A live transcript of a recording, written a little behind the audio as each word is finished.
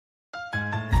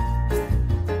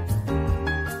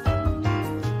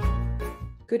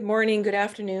Good morning, good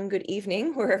afternoon, good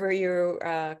evening, wherever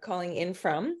you're calling in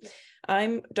from.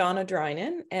 I'm Donna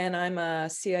Drynan, and I'm a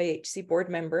CIHC board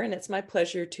member, and it's my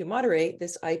pleasure to moderate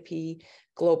this IP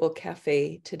Global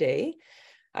Café today.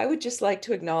 I would just like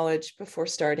to acknowledge before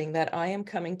starting that I am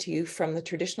coming to you from the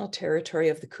traditional territory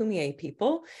of the Kumeyaay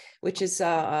people, which is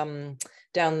down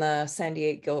the San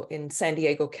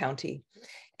Diego County.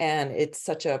 And it's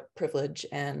such a privilege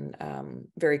and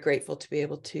very grateful to be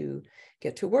able to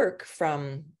get to work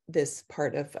from this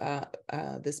part of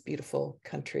this beautiful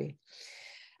country.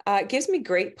 It gives me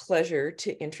great pleasure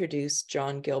to introduce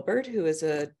John Gilbert, who is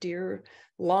a dear,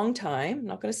 long-time, I'm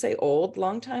not going to say old,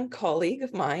 long-time colleague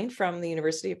of mine from the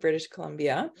University of British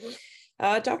Columbia.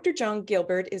 Dr. John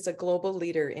Gilbert is a global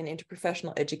leader in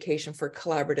interprofessional education for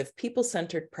collaborative,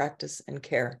 people-centered practice and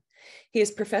care. He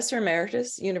is Professor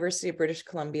Emeritus, University of British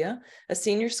Columbia, a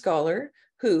senior scholar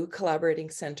who, Collaborating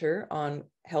Center on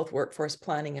Health Workforce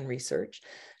Planning and Research,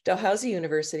 Dalhousie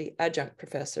University Adjunct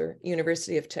Professor,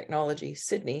 University of Technology,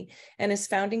 Sydney, and is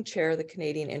founding chair of the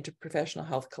Canadian Interprofessional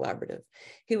Health Collaborative.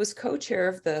 He was co-chair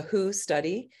of the WHO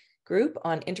study group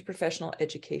on interprofessional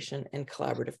education and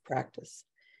collaborative practice.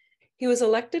 He was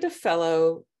elected a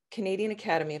fellow Canadian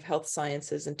Academy of Health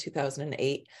Sciences in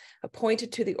 2008,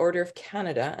 appointed to the Order of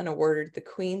Canada, and awarded the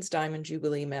Queen's Diamond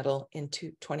Jubilee Medal in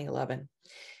 2011.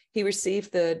 He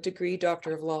received the degree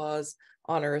Doctor of Laws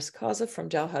honoris causa from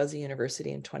Dalhousie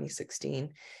University in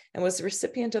 2016 and was the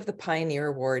recipient of the Pioneer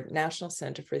Award, National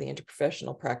Center for the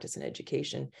Interprofessional Practice and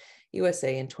Education,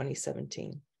 USA, in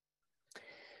 2017.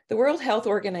 The World Health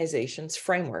Organization's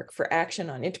Framework for Action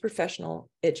on Interprofessional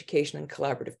Education and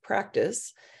Collaborative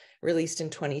Practice, released in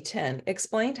 2010,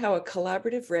 explained how a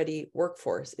collaborative-ready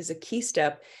workforce is a key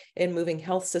step in moving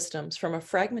health systems from a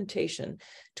fragmentation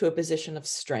to a position of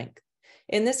strength.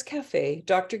 In this cafe,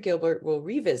 Dr. Gilbert will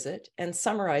revisit and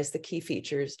summarize the key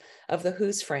features of the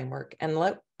WHO's framework and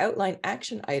outline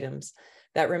action items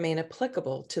that remain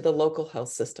applicable to the local health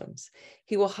systems.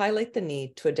 He will highlight the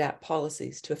need to adapt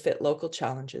policies to fit local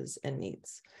challenges and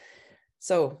needs.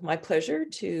 So, my pleasure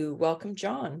to welcome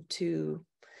John to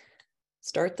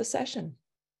start the session.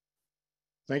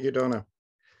 Thank you, Donna.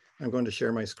 I'm going to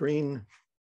share my screen.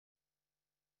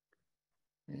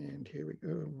 And here we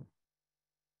go.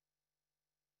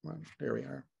 Well, there we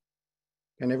are.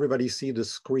 Can everybody see the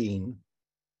screen?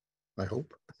 I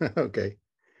hope. Okay.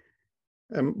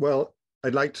 Well,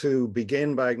 I'd like to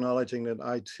begin by acknowledging that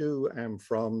I too am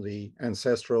from the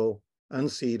ancestral,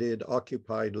 unceded,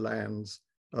 occupied lands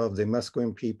of the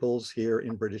Musqueam peoples here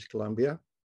in British Columbia.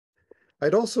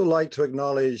 I'd also like to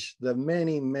acknowledge the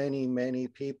many, many, many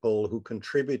people who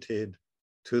contributed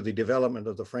to the development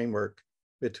of the framework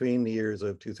between the years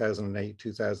of 2008,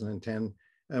 2010.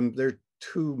 There are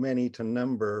too many to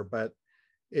number, but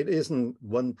it isn't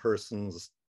one person's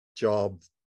job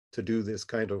to do this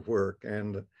kind of work.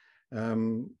 And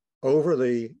over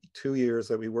the 2 years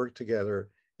that we worked together,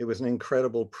 it was an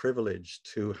incredible privilege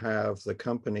to have the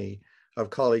company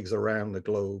of colleagues around the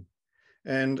globe.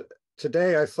 And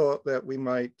today I thought that we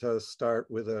might start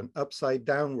with an upside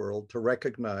down world to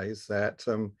recognize that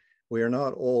we are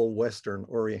not all Western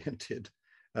oriented.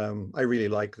 I really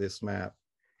like this map.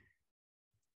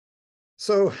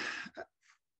 So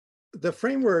the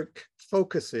framework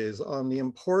focuses on the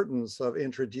importance of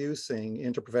introducing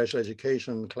interprofessional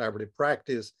education and collaborative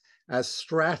practice as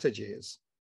strategies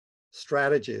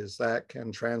that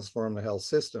can transform the health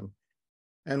system.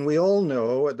 And we all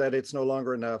know that it's no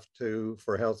longer enough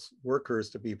for health workers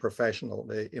to be professional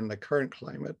in the current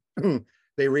climate.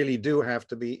 They really do have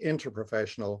to be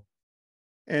interprofessional.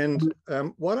 And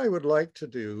what I would like to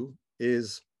do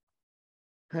is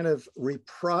kind of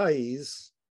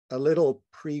reprise a little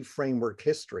pre-framework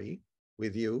history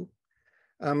with you.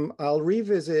 I'll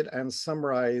revisit and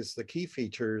summarize the key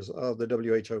features of the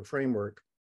WHO framework.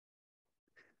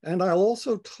 And I'll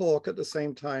also talk at the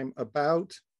same time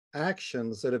about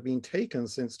actions that have been taken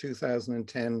since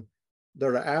 2010 that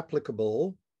are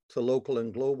applicable to local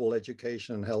and global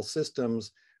education and health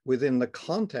systems within the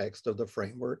context of the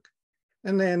framework,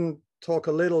 and then talk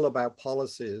a little about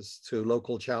policies to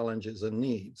local challenges and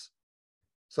needs.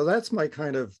 So that's my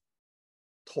kind of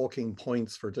talking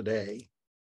points for today.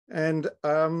 And,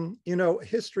 you know,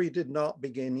 history did not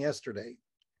begin yesterday.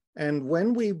 And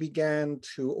when we began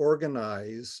to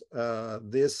organize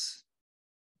this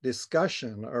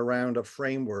discussion around a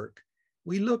framework,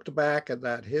 we looked back at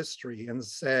that history and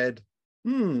said,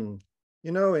 you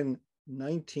know, in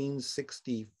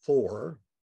 1964,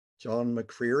 John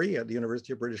McCreary at the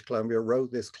University of British Columbia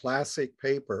wrote this classic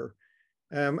paper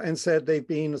and said they've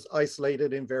been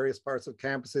isolated in various parts of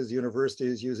campuses,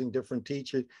 universities, using different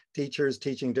teachers,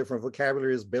 teaching different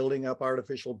vocabularies, building up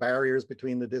artificial barriers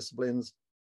between the disciplines.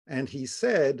 And he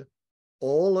said,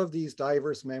 all of these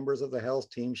diverse members of the health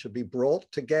team should be brought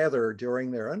together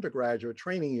during their undergraduate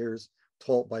training years,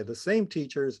 taught by the same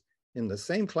teachers in the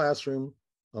same classroom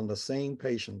on the same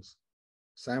patients.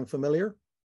 Sound familiar?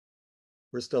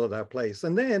 We're still at that place.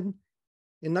 And then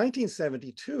in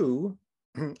 1972,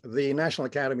 the National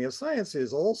Academy of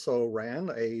Sciences also ran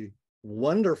a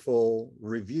wonderful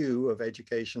review of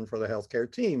education for the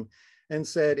healthcare team and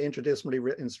said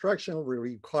interdisciplinary instruction will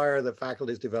require that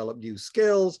faculties develop new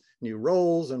skills, new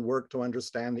roles, and work to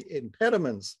understand the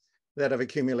impediments that have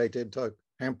accumulated to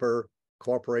hamper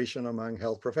cooperation among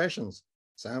health professions.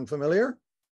 Sound familiar?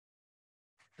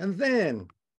 And then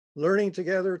learning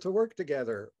together to work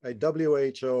together, a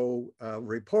WHO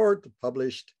report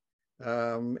published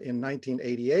in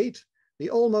 1988, the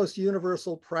almost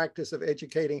universal practice of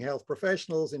educating health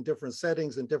professionals in different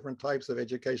settings and different types of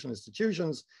education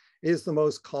institutions is the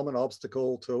most common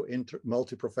obstacle to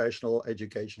multi-professional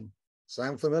education.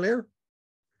 Sound familiar?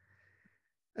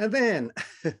 And then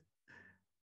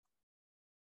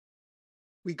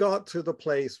we got to the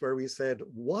place where we said,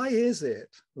 why is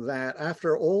it that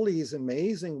after all these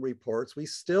amazing reports, we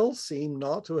still seem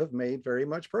not to have made very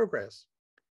much progress?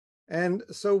 And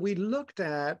so we looked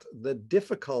at the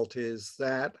difficulties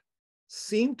that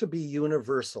seem to be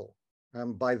universal.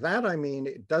 By that, I mean,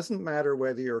 it doesn't matter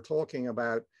whether you're talking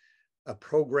about a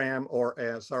program or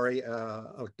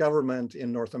a government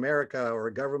in North America or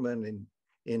a government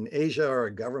in Asia or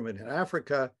a government in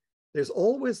Africa. There's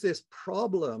always this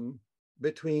problem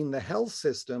between the health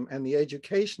system and the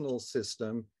educational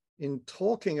system in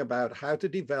talking about how to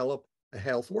develop a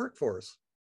health workforce.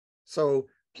 So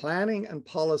planning and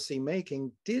policy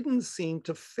making didn't seem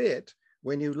to fit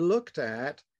when you looked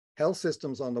at health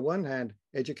systems on the one hand,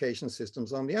 education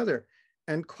systems on the other.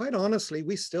 And quite honestly,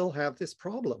 we still have this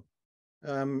problem.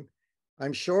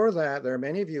 I'm sure that there are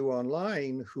many of you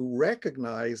online who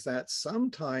recognize that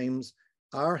sometimes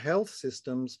our health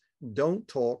systems don't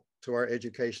talk to our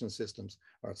education systems,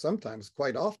 or sometimes,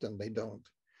 quite often, they don't.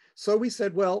 So we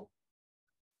said, well,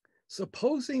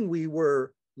 supposing we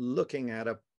were looking at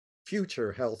a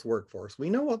future health workforce. We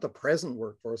know what the present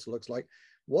workforce looks like.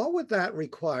 What would that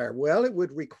require? Well, it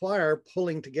would require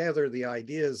pulling together the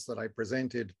ideas that I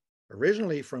presented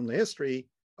originally from the history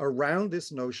around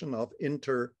this notion of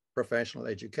interprofessional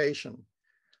education,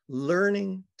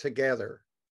 learning together,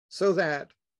 so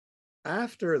that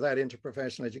after that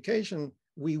interprofessional education,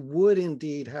 we would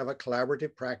indeed have a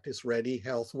collaborative practice-ready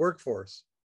health workforce.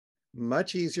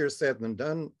 Much easier said than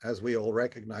done, as we all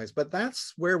recognize, but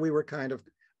that's where we were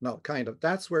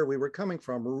that's where we were coming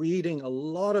from, reading a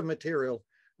lot of material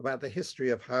about the history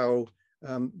of how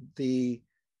the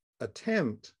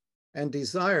attempt and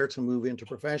desire to move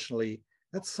interprofessionally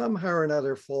had somehow or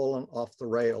another fallen off the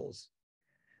rails.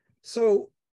 So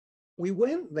we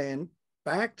went then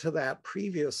back to that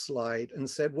previous slide and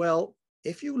said, well,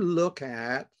 if you look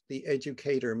at the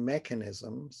educator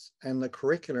mechanisms and the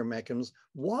curricular mechanisms,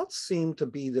 what seem to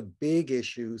be the big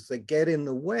issues that get in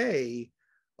the way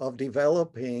of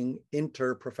developing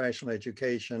interprofessional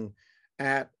education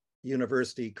at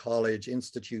university, college,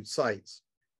 institute sites?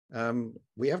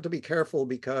 We have to be careful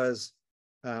because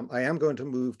I am going to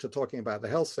move to talking about the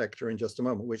health sector in just a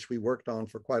moment, which we worked on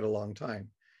for quite a long time.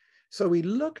 So we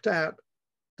looked at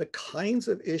the kinds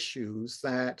of issues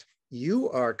that you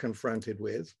are confronted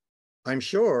with, I'm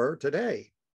sure, today.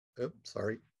 Oops,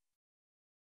 sorry.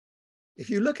 If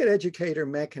you look at educator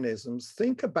mechanisms,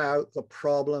 think about the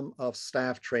problem of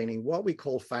staff training, what we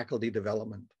call faculty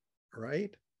development,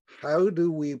 right? How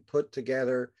do we put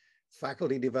together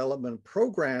faculty development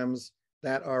programs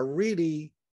that are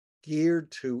really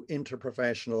geared to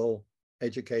interprofessional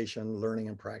education, learning,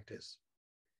 and practice?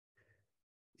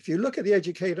 If you look at the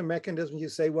educator mechanism, you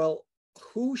say, well,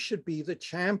 who should be the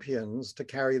champions to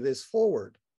carry this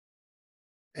forward?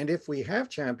 And if we have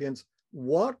champions,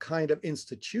 what kind of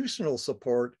institutional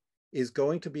support is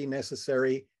going to be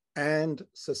necessary and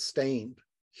sustained?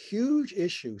 Huge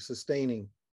issue, sustaining.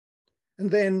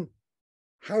 And then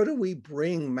how do we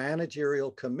bring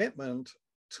managerial commitment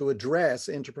to address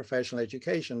interprofessional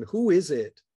education? Who is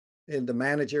it in the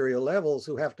managerial levels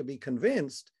who have to be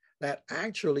convinced that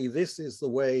actually this is the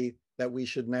way that we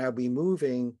should now be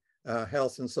moving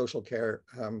health and social care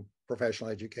professional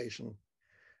education?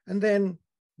 And then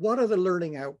what are the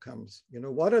learning outcomes? You know,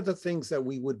 what are the things that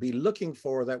we would be looking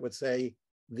for that would say,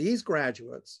 these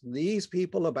graduates, these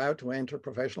people about to enter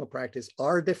professional practice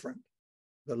are different.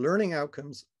 The learning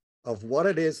outcomes of what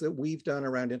it is that we've done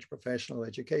around interprofessional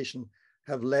education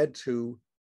have led to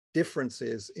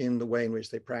differences in the way in which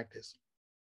they practice.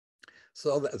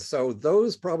 So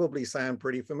those probably sound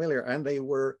pretty familiar, and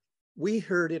we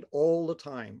heard it all the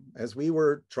time as we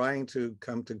were trying to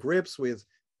come to grips with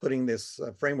putting this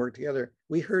framework together.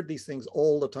 We heard these things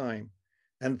all the time.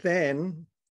 And then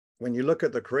when you look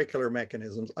at the curricular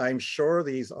mechanisms, I'm sure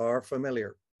these are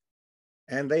familiar,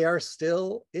 and they are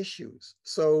still issues.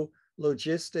 So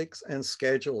logistics and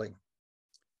scheduling.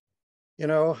 You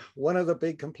know, one of the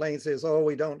big complaints is, oh,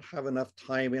 we don't have enough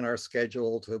time in our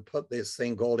schedule to put this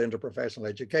thing called interprofessional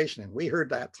education in. We heard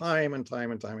that time and time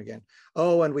and time again.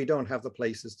 Oh, and we don't have the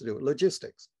places to do it.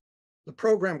 Logistics, the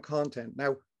program content.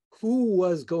 Now, who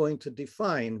was going to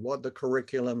define what the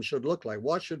curriculum should look like?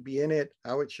 What should be in it,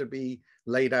 how it should be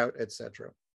laid out, etc.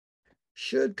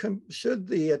 Should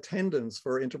the attendance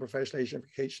for interprofessional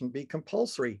education be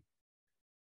compulsory?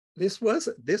 This was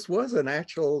an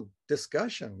actual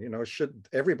discussion, you know, should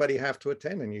everybody have to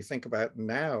attend? And you think about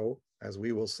now, as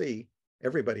we will see,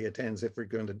 everybody attends if we're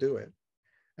going to do it.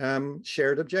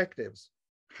 Shared objectives.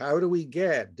 How do we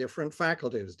get different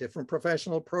faculties, different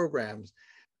professional programs,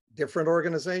 different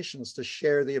organizations to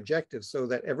share the objectives so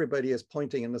that everybody is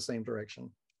pointing in the same direction?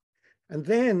 And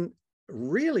then,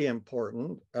 really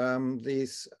important,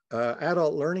 these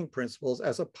adult learning principles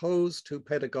as opposed to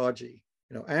pedagogy.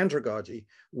 You know, andragogy.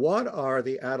 What are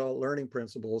the adult learning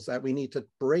principles that we need to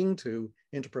bring to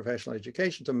interprofessional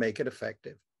education to make it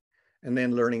effective? And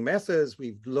then learning methods.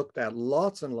 We've looked at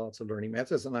lots and lots of learning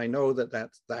methods, and I know that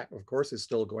of course is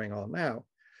still going on now.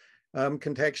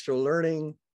 Contextual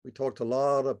learning. We talked a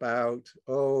lot about,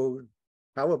 oh,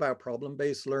 how about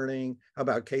problem-based learning? How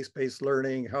about case-based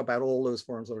learning? How about all those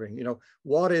forms of learning? You know,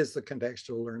 what is the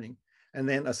contextual learning? And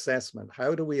then assessment.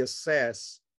 How do we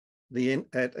assess the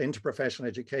interprofessional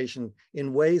education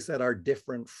in ways that are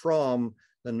different from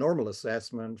the normal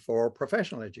assessment for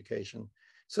professional education?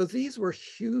 So these were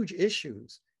huge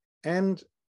issues, and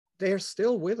they're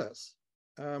still with us.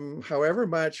 However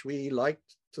much we like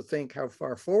to think how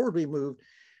far forward we moved,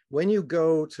 when you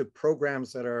go to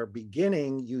programs that are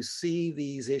beginning, you see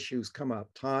these issues come up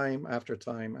time after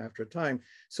time after time.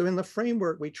 So in the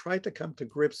framework, we tried to come to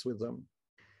grips with them.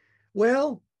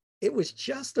 Well, it was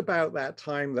just about that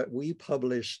time that we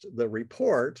published the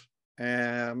report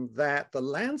that the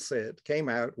Lancet came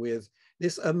out with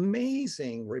this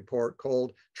amazing report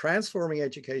called Transforming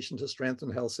Education to Strengthen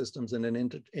Health Systems in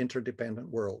an Interdependent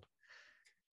World.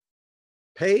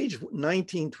 Page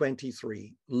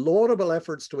 1923, laudable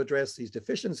efforts to address these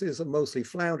deficiencies have mostly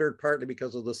floundered, partly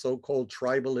because of the so-called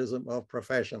tribalism of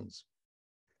professions,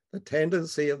 the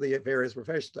tendency of the various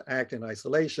professions to act in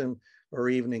isolation or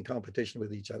even in competition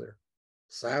with each other.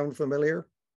 Sound familiar?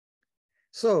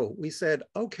 So we said,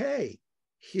 okay,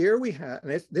 here we have,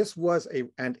 and this was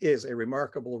and is a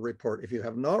remarkable report. If you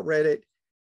have not read it,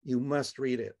 you must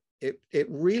read it. It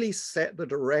really set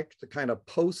the kind of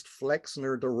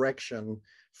post-Flexner direction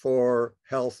for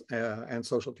health and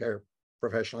social care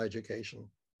professional education.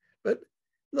 But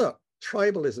look,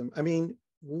 tribalism, I mean,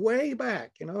 way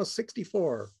back, you know,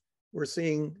 64, we're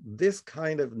seeing this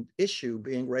kind of issue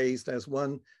being raised as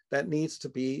one that needs to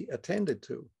be attended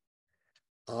to.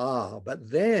 But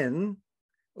then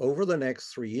over the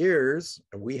next 3 years,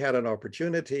 we had an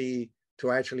opportunity to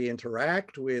actually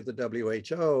interact with the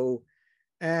WHO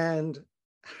and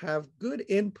have good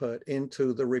input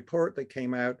into the report that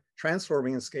came out,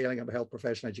 Transforming and Scaling Up Health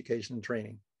Professional Education and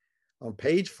Training. On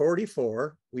page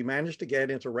 44, we managed to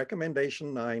get into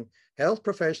recommendation 9, health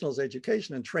professionals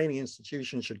education and training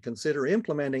institutions should consider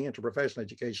implementing interprofessional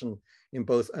education in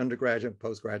both undergraduate and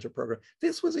postgraduate programs.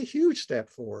 This was a huge step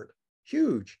forward,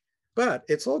 huge. But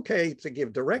it's okay to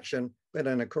give direction, but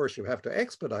then of course you have to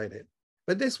expedite it.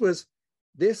 But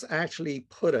this actually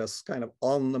put us kind of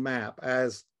on the map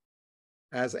as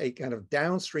a kind of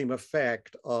downstream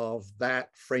effect of that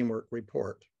framework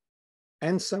report.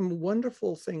 And some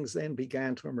wonderful things then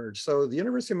began to emerge. So the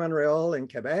University of Montreal in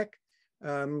Quebec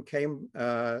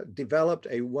developed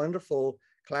a wonderful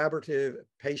collaborative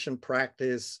patient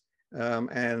practice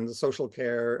and social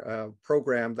care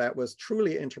program that was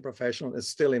truly interprofessional, is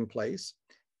still in place.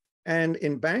 And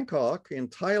in Bangkok, in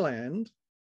Thailand,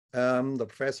 the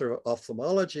professor of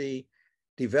ophthalmology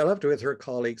developed with her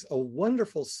colleagues a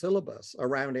wonderful syllabus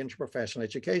around interprofessional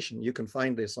education. You can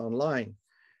find this online.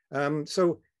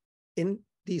 So in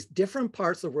these different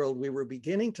parts of the world, we were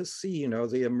beginning to see, you know,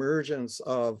 the emergence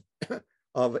of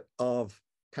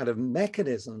kind of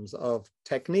mechanisms, of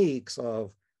techniques,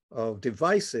 of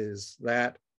devices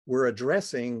that were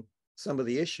addressing some of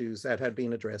the issues that had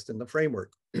been addressed in the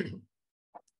framework.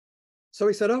 So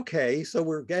we said, okay, so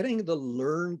we're getting the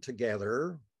learn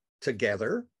together.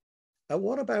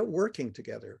 what about working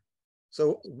together?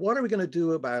 So what are we going to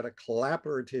do about a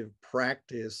collaborative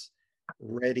practice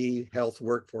ready health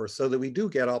workforce so that we do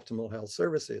get optimal health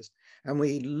services? And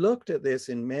we looked at this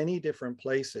in many different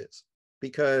places,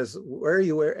 because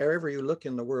wherever you look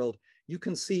in the world, you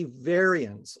can see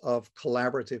variants of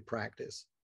collaborative practice.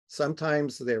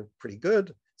 Sometimes they're pretty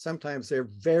good. Sometimes they're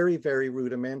very, very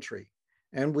rudimentary.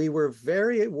 And we were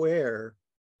very aware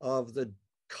of the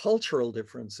cultural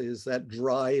differences that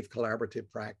drive collaborative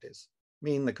practice. I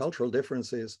mean, the cultural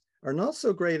differences are not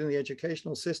so great in the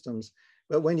educational systems,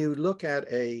 but when you look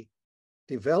at a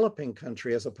developing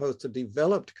country as opposed to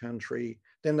developed country,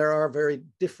 then there are very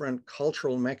different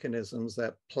cultural mechanisms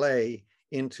that play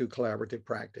into collaborative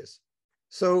practice.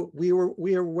 So we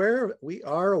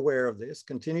are aware of this,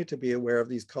 continue to be aware of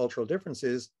these cultural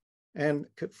differences, and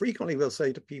frequently we'll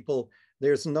say to people,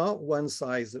 there's not one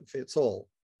size that fits all,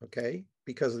 okay?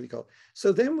 Because of the culture.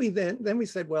 So then we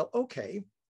said, well, okay,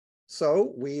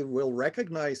 so we will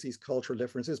recognize these cultural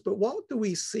differences, but what do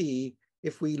we see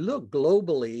if we look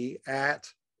globally at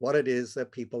what it is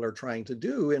that people are trying to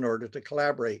do in order to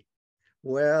collaborate?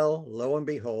 Well, lo and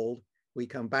behold, we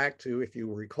come back to, if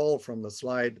you recall from the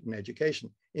slide in education,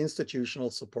 institutional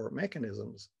support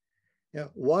mechanisms. You know,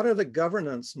 what are the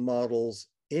governance models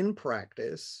in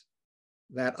practice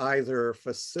that either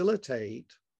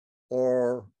facilitate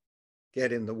or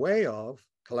get in the way of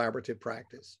collaborative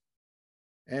practice?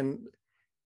 And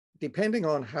depending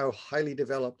on how highly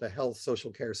developed the health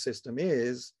social care system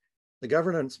is, the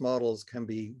governance models can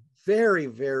be very,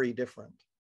 very different.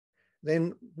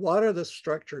 Then what are the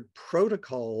structured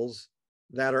protocols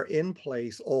that are in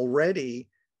place already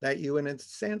that you, in a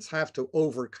sense, have to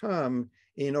overcome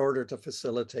in order to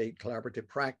facilitate collaborative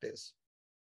practice?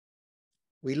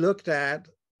 We looked at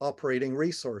operating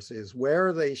resources. Where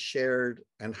are they shared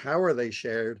and how are they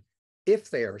shared, if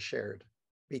they are shared?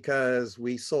 Because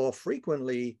we saw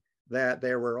frequently that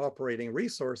there were operating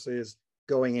resources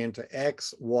going into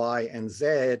X, Y, and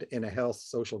Z in a health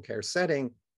social care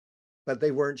setting, but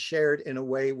they weren't shared in a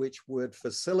way which would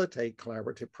facilitate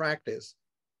collaborative practice.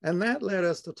 And that led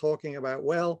us to talking about,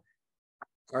 well,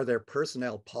 are there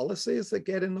personnel policies that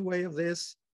get in the way of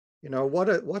this? You know, what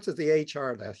is the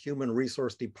HR, the human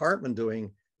resource department,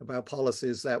 doing about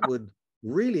policies that would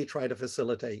really try to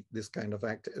facilitate this kind of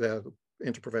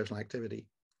interprofessional activity?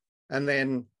 And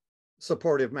then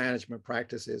supportive management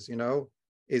practices, you know,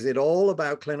 is it all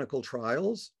about clinical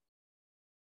trials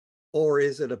or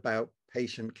is it about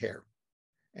patient care?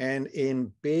 And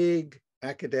in big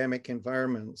academic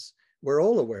environments, we're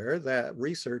all aware that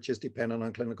research is dependent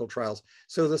on clinical trials.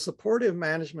 So the supportive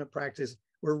management practices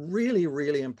were really,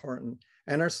 really important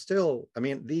and are still, I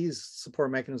mean, these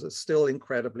support mechanisms are still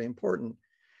incredibly important.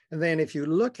 And then if you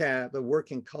look at the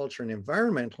working culture and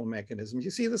environmental mechanisms,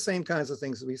 you see the same kinds of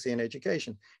things that we see in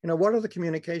education. You know, what are the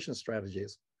communication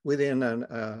strategies within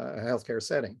a healthcare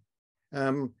setting?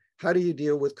 How do you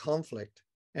deal with conflict?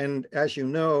 And as you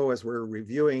know, as we're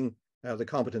reviewing the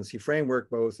competency framework,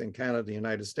 both in Canada and the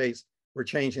United States, we're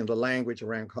changing the language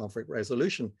around conflict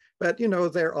resolution. But, you know,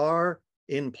 there are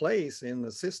in place in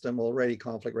the system already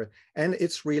conflict. And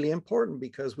it's really important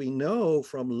because we know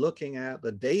from looking at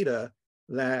the data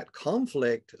that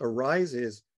conflict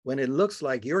arises when it looks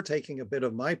like you're taking a bit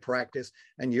of my practice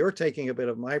and you're taking a bit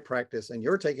of my practice and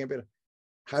you're taking a bit of,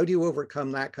 how do you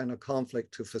overcome that kind of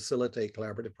conflict to facilitate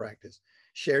collaborative practice?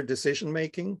 Shared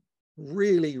decision-making,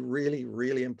 really, really,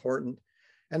 really important.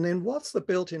 And then what's the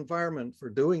built environment for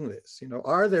doing this? You know,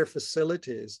 are there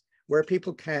facilities where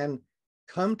people can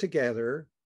come together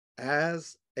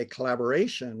as a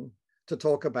collaboration to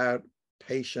talk about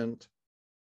patient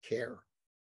care?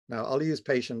 Now, I'll use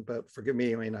patient, but forgive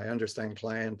me, I mean, I understand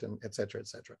client and et cetera, et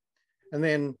cetera. And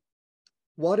then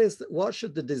what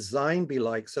should the design be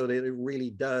like so that it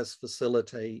really does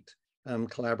facilitate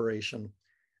collaboration?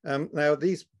 Now,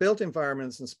 these built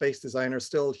environments and space design are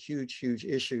still huge, huge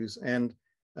issues. And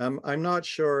I'm not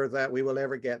sure that we will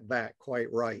ever get that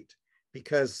quite right,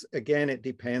 because again, it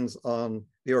depends on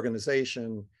the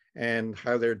organization and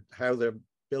how their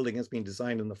building has been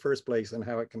designed in the first place and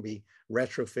how it can be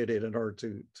retrofitted in order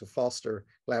to foster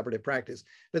collaborative practice.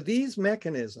 But these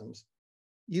mechanisms,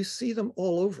 you see them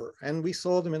all over, and we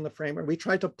saw them in the framework. We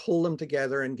tried to pull them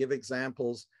together and give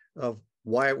examples of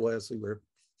why it was we were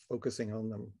focusing on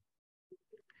them.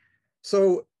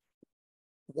 So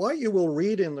what you will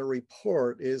read in the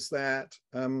report is that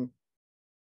the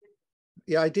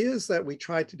ideas that we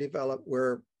tried to develop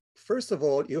were, first of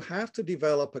all, you have to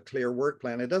develop a clear work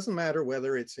plan. It doesn't matter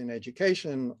whether it's in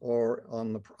education or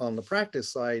on the practice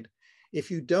side. If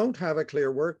you don't have a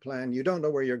clear work plan, you don't know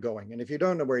where you're going. And if you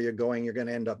don't know where you're going, you're going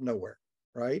to end up nowhere,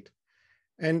 right?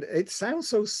 And it sounds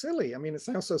so silly. I mean, it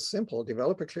sounds so simple.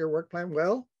 Develop a clear work plan.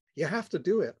 Well, you have to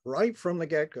do it right from the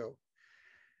get-go.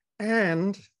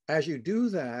 And as you do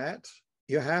that,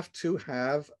 you have to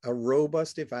have a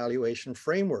robust evaluation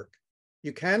framework.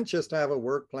 You can't just have a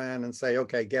work plan and say,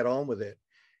 okay, get on with it.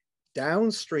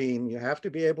 Downstream, you have to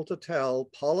be able to tell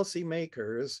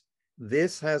policymakers,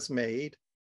 this has made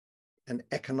an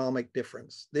economic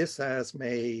difference. This has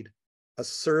made a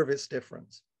service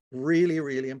difference. Really,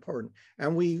 really important.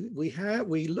 And we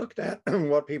looked at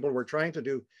what people were trying to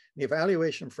do. The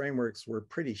evaluation frameworks were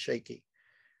pretty shaky.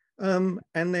 And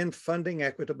then funding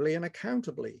equitably and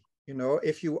accountably. You know,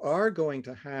 if you are going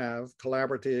to have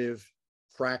collaborative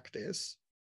practice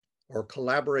or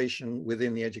collaboration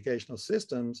within the educational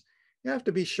systems, you have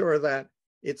to be sure that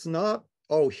it's not,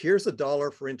 oh, here's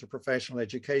 $1 for interprofessional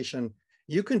education.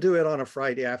 You can do it on a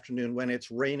Friday afternoon when it's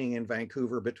raining in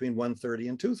Vancouver between 1:30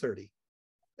 and 2:30.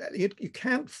 You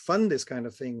can't fund this kind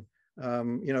of thing,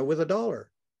 you know, with $1.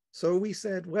 So we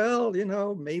said, well, you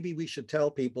know, maybe we should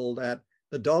tell people that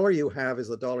the dollar you have is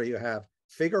the dollar you have.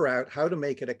 Figure out how to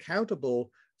make it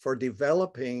accountable for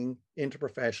developing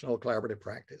interprofessional collaborative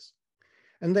practice.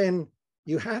 And then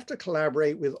you have to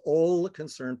collaborate with all the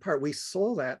concerned parties. We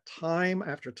saw that time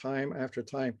after time after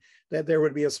time, that there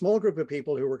would be a small group of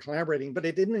people who were collaborating, but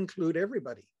it didn't include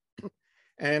everybody.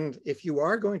 And if you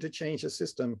are going to change the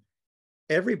system,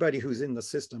 everybody who's in the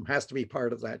system has to be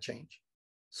part of that change.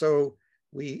 So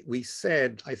we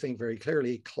said, I think very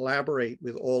clearly, collaborate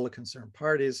with all the concerned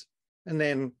parties. And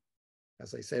then,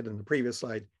 as I said in the previous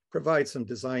slide, provide some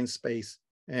design space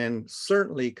and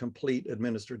certainly complete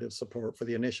administrative support for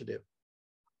the initiative.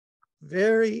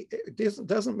 It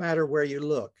doesn't matter where you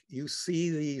look, you see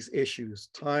these issues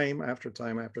time after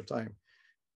time after time.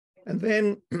 And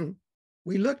then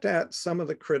we looked at some of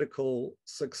the critical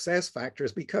success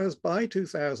factors, because by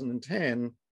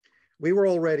 2010, we were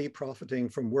already profiting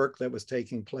from work that was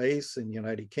taking place in the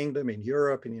United Kingdom, in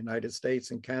Europe, in the United States,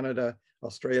 in Canada,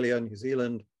 Australia, New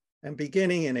Zealand, and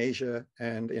beginning in Asia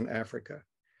and in Africa.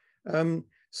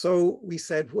 So we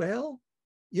said, well,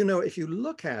 you know, if you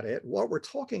look at it, what we're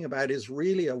talking about is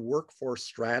really a workforce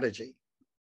strategy,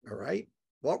 all right?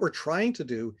 What we're trying to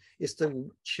do is to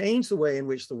change the way in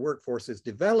which the workforce is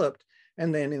developed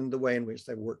and then in the way in which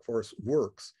the workforce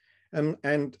works.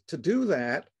 And to do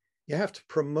that, you have to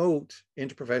promote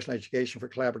interprofessional education for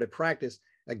collaborative practice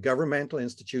at governmental,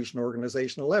 institutional,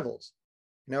 organizational levels.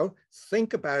 You know,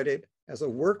 think about it as a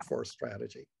workforce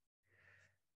strategy.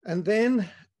 And then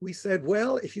we said,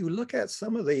 well, if you look at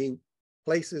some of the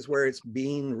places where it's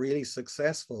been really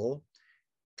successful,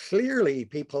 clearly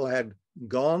people had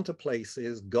gone to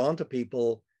places, gone to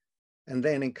people, and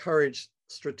then encouraged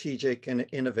strategic and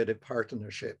innovative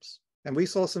partnerships. And we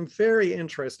saw some very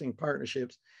interesting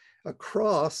partnerships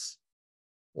across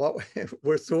what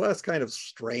were to us kind of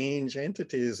strange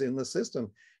entities in the system.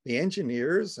 The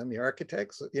engineers and the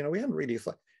architects, you know, we hadn't really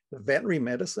thought, the veterinary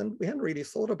medicine, we hadn't really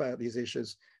thought about these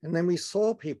issues. And then we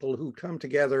saw people who come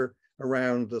together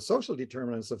around the social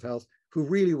determinants of health who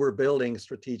really were building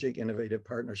strategic, innovative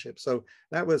partnerships. So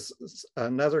that was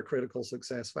another critical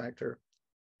success factor.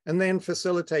 And then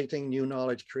facilitating new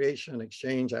knowledge creation,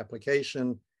 exchange,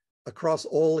 application across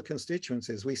all the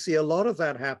constituencies. We see a lot of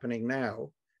that happening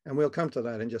now, and we'll come to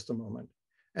that in just a moment.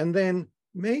 And then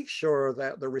make sure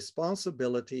that the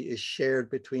responsibility is shared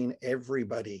between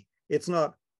everybody. It's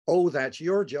not, oh, that's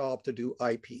your job to do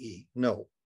IPE. No,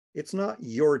 it's not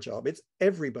your job. It's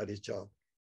everybody's job.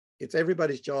 It's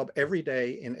everybody's job every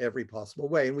day in every possible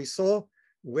way. And we saw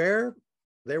where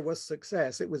there was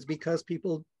success, it was because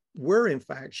people were in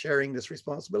fact sharing this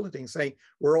responsibility and saying,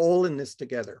 we're all in this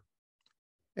together.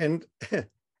 And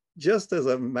just as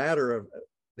a matter of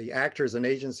the actors and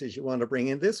agencies you want to bring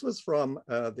in, this was from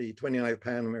the 29th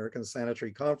Pan American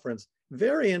Sanitary Conference.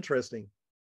 Very interesting.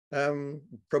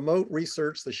 Promote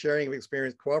research, the sharing of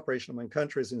experience, cooperation among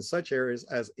countries in such areas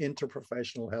as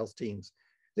interprofessional health teams.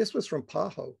 This was from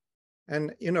PAHO.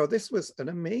 And, you know, this was an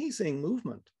amazing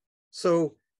movement.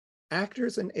 So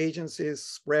actors and agencies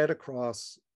spread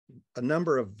across a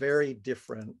number of very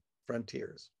different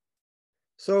frontiers.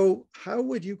 So how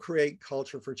would you create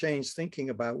culture for change thinking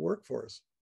about workforce?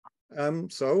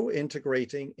 So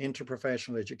integrating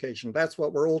interprofessional education. That's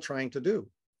what we're all trying to do.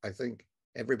 I think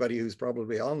everybody who's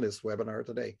probably on this webinar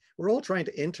today, we're all trying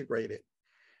to integrate it.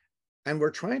 And we're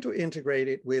trying to integrate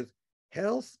it with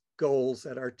health goals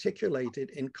that are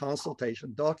articulated in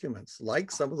consultation documents,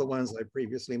 like some of the ones I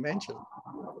previously mentioned.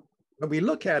 When we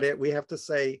look at it, we have to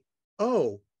say,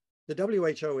 oh, the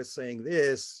WHO is saying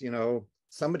this, you know,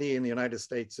 somebody in the United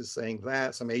States is saying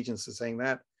that, some agency is saying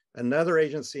that, another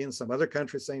agency in some other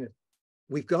country is saying it.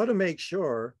 We've got to make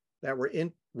sure that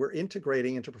we're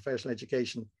integrating interprofessional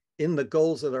education in the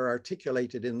goals that are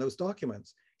articulated in those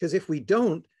documents. Because if we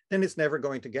don't, then it's never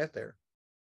going to get there.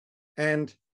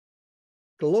 And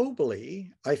globally,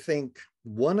 I think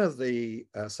one of the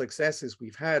successes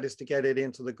we've had is to get it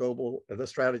into the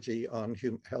strategy on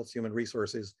health, human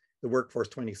resources, the workforce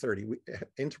 2030.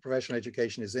 Interprofessional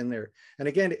education is in there. And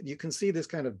again, you can see this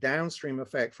kind of downstream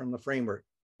effect from the framework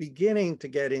beginning to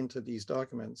get into these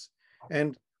documents.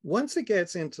 And once it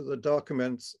gets into the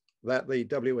documents that the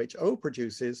WHO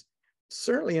produces,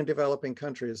 certainly in developing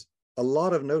countries, a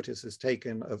lot of notice is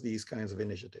taken of these kinds of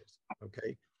initiatives,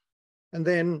 okay? And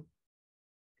then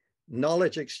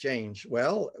knowledge exchange.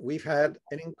 Well, we've had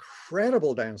an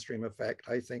incredible downstream effect,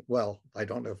 I think. Well, I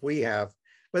don't know if we have,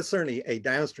 but certainly a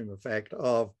downstream effect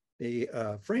of the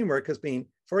framework has been,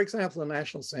 for example, the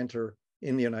National Center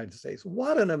in the United States.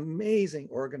 What an amazing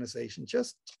organization,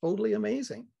 just totally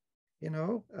amazing, you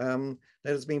know, that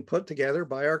has been put together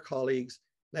by our colleagues.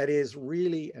 That is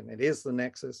really, and it is the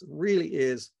nexus, really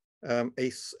is an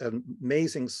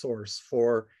amazing source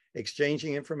for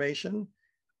exchanging information,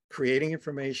 creating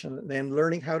information, and then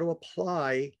learning how to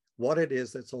apply what it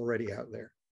is that's already out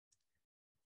there.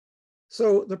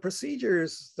 So the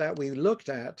procedures that we looked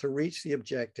at to reach the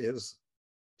objectives,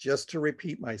 just to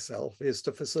repeat myself, is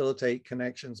to facilitate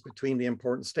connections between the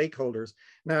important stakeholders.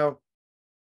 Now,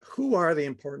 who are the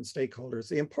important stakeholders?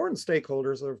 The important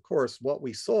stakeholders are, of course, what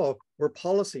we saw were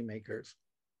policymakers.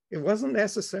 It wasn't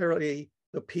necessarily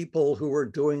the people who were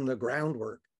doing the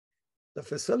groundwork. The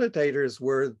facilitators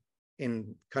were,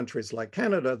 in countries like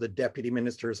Canada, the deputy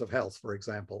ministers of health, for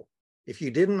example. If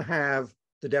you didn't have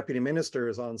the deputy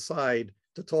ministers on side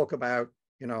to talk about,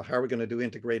 you know, how are we going to do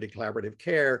integrated collaborative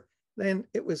care, then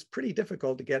it was pretty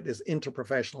difficult to get this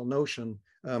interprofessional notion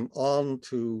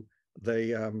onto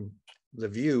the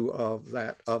view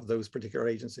of those particular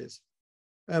agencies.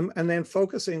 And then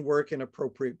focusing work in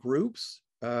appropriate groups.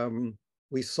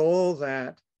 We saw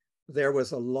that there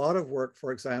was a lot of work,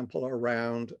 for example,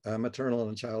 around maternal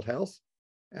and child health.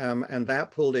 And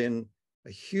that pulled in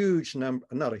a huge number,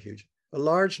 a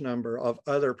large number of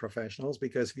other professionals,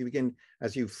 because if you begin,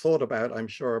 as you've thought about, I'm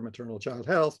sure, maternal child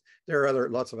health, there are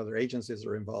lots of other agencies that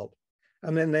are involved.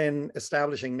 And then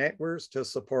establishing networks to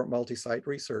support multi-site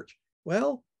research.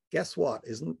 Well, guess what?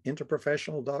 Isn't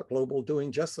Interprofessional.global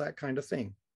doing just that kind of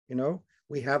thing? You know,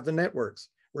 we have the networks.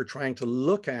 We're trying to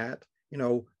look at, you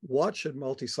know, what should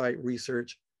multi-site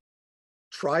research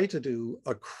try to do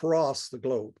across the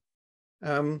globe?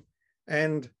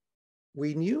 And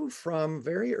we knew from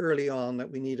very early on that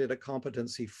we needed a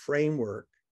competency framework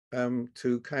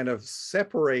to kind of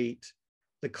separate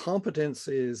the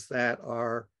competencies that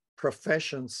are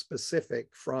profession specific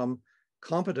from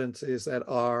competencies that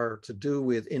are to do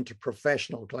with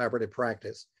interprofessional collaborative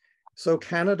practice. So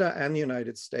Canada and the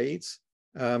United States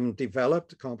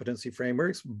developed competency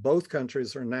frameworks. Both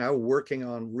countries are now working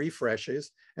on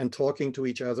refreshes and talking to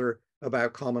each other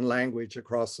about common language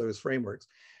across those frameworks.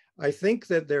 I think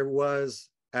that there was,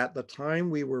 at the time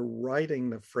we were writing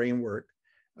the framework,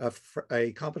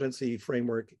 a competency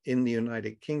framework in the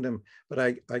United Kingdom, but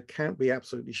I can't be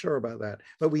absolutely sure about that.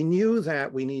 But we knew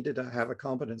that we needed to have a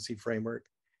competency framework.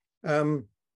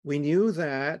 We knew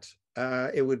that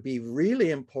it would be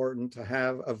really important to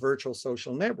have a virtual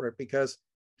social network, because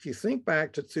if you think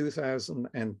back to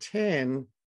 2010,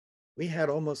 we had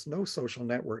almost no social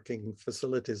networking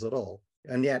facilities at all.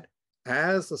 And yet,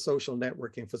 as the social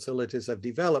networking facilities have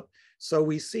developed, so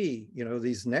we see, you know,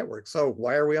 these networks. So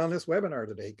why are we on this webinar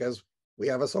today? Because we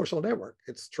have a social network.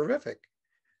 It's terrific.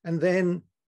 And then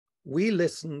we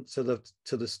listened to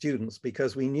the students,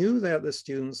 because we knew that the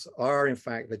students are, in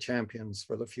fact, the champions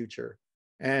for the future.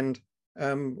 And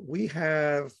we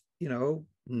have, you know,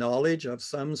 knowledge of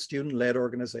some student-led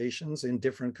organizations in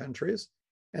different countries,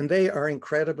 and they are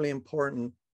incredibly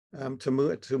important to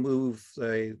move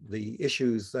the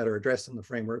issues that are addressed in the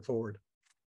framework forward.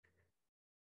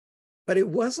 But it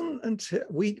wasn't until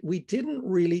we didn't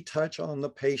really touch on the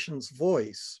patient's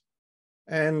voice.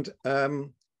 And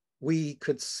we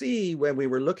could see, when we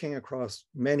were looking across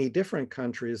many different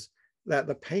countries, that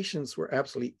the patients were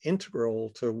absolutely integral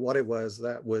to what it was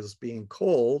that was being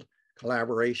called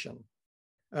collaboration.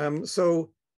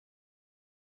 So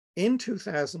in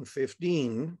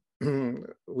 2015,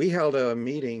 we held a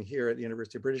meeting here at the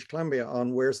University of British Columbia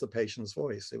on where's the patient's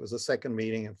voice. It was the second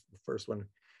meeting of the first one.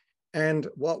 And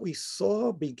what we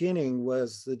saw beginning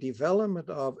was the development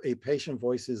of a patient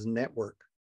voices network.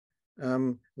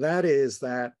 That is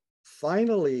that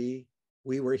finally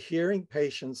we were hearing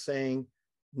patients saying,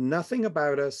 nothing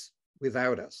about us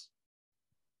without us.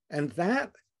 And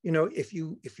that, you know, if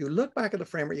you look back at the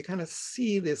framework, you kind of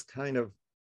see this kind of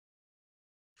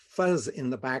fuzz in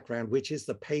the background, which is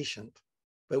the patient.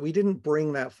 But we didn't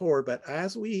bring that forward. But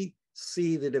as we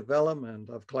see the development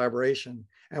of collaboration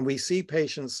and we see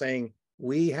patients saying,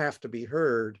 we have to be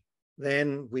heard,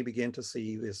 then we begin to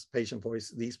see this patient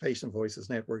voice, these patient voices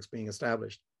networks being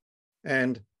established.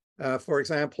 And for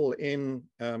example, in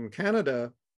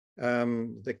Canada,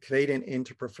 the Canadian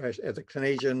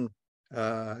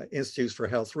Institutes for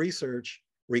Health Research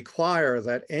require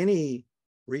that any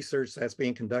research that's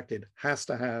being conducted has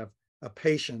to have a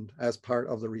patient as part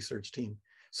of the research team.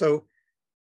 So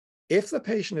if the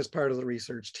patient is part of the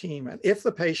research team, and if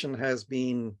the patient has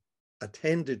been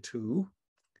attended to,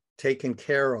 taken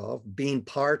care of, been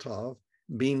part of,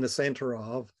 being the center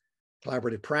of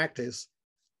collaborative practice,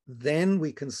 then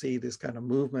we can see this kind of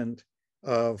movement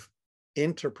of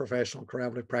interprofessional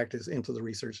collaborative practice into the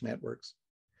research networks.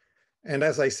 And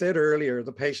as I said earlier,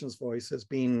 the patient's voice has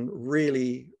been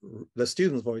really, the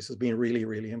student's voice has been really,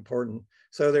 really important.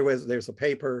 So there's a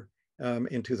paper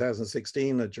in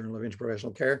 2016, the Journal of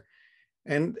Interprofessional Care.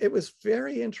 And it was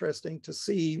very interesting to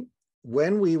see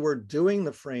when we were doing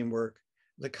the framework,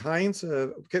 the kinds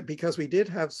of, because we did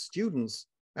have students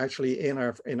actually in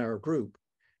our group,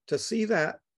 to see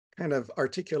that kind of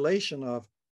articulation of,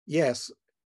 yes,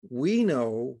 we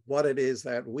know what it is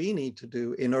that we need to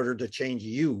do in order to change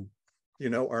you,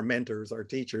 our mentors, our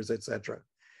teachers, etc.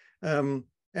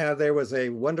 There was a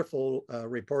wonderful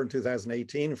report in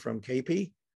 2018 from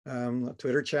KP, a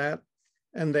Twitter chat.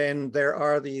 And then there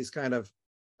are these kind of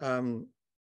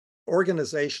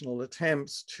organizational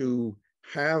attempts to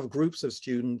have groups of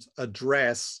students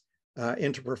address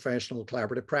interprofessional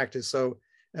collaborative practice. So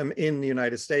in the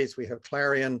United States, we have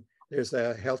Clarion. There's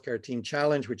a healthcare team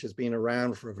challenge, which has been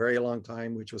around for a very long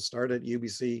time, which was started at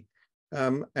UBC.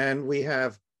 And we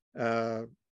have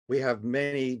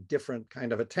many different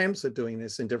kind of attempts at doing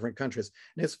this in different countries.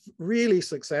 And it's really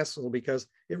successful because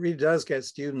it really does get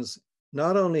students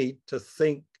not only to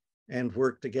think and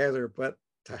work together, but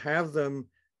to have them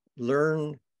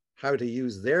learn how to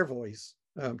use their voice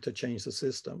to change the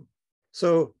system.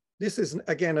 So this is,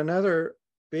 again, another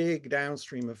big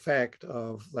downstream effect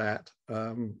of that,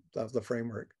 of the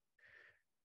framework.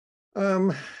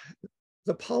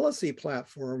 The policy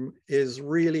platform is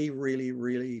really, really,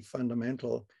 really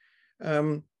fundamental.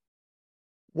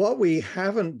 What we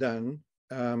haven't done,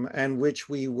 and which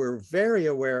we were very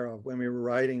aware of when we were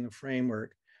writing the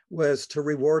framework, was to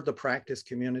reward the practice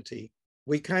community.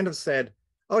 We kind of said,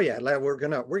 oh yeah, we're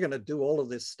gonna do all of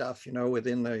this stuff,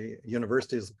 within the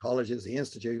universities, the colleges, the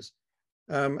institutes,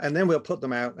 and then we'll put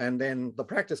them out, and then the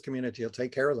practice community will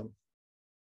take care of them.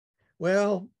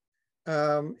 Well,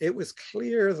 it was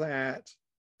clear that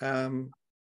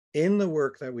in the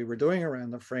work that we were doing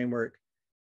around the framework,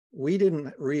 we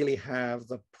didn't really have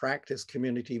the practice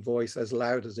community voice as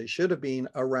loud as it should have been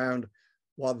around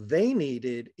what they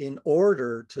needed in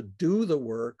order to do the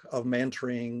work of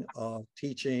mentoring, of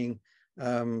teaching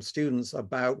students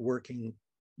about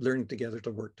learning together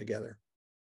to work together.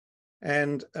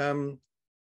 And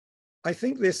I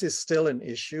think this is still an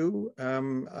issue.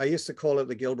 I used to call it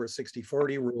the Gilbert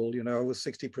 60-40 rule.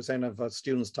 60% of a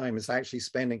student's time is actually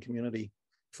spent in community,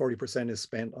 40% is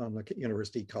spent on the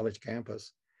university college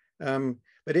campus.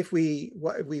 But if we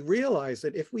realize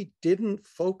that if we didn't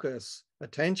focus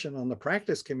attention on the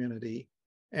practice community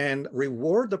and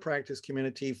reward the practice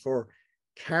community for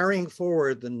carrying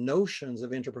forward the notions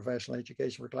of interprofessional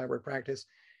education for collaborative practice,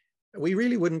 we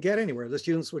really wouldn't get anywhere. The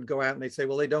students would go out and they'd say,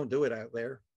 well, they don't do it out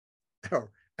there.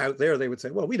 Or out there, they would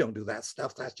say, well, we don't do that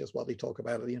stuff. That's just what they talk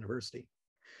about at the university.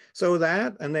 So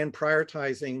that, and then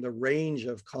prioritizing the range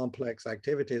of complex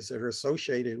activities that are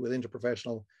associated with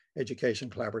interprofessional education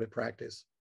collaborative practice,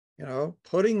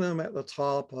 putting them at the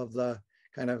top of the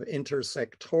kind of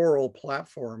intersectoral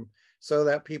platform so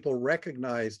that people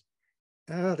recognize,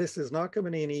 this is not going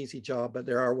to be an easy job, but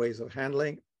there are ways of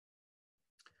handling.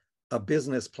 A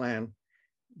business plan.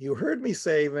 You heard me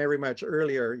say very much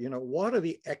earlier, what are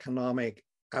the economic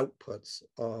outputs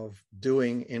of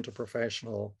doing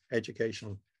interprofessional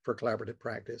education for collaborative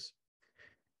practice?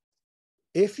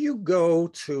 If you go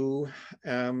to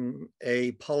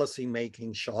a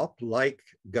policy-making shop like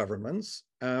governments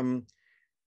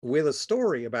with a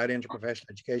story about interprofessional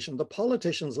education, the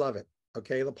politicians love it,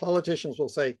 okay? The politicians will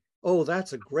say, oh,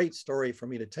 that's a great story for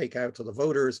me to take out to the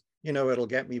voters, it'll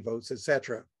get me votes,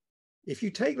 etc. If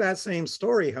you take that same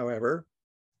story, however,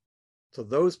 to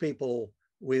those people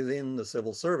within the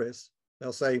civil service,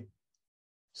 they'll say,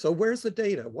 so where's the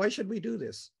data? Why should we do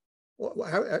this?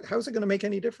 How's it going to make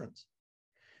any difference?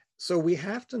 So we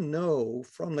have to know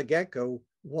from the get-go,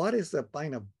 what is the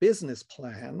kind of business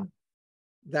plan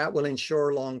that will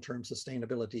ensure long-term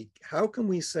sustainability? How can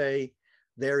we say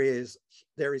there is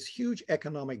huge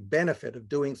economic benefit of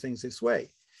doing things this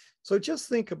way. So just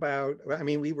think about, I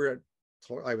mean,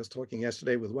 I was talking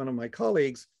yesterday with one of my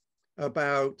colleagues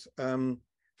about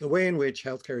the way in which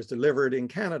healthcare is delivered in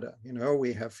Canada. You know,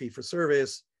 we have fee for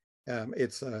service.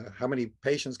 It's how many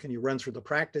patients can you run through the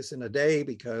practice in a day,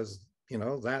 because, you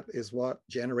know, that is what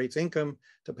generates income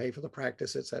to pay for the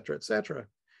practice, et cetera, et cetera.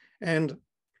 And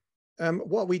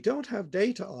what we don't have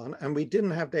data on, and we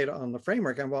didn't have data on the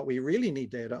framework, and what we really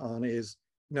need data on is,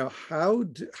 you know, how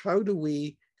do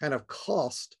we kind of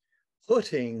cost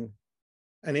putting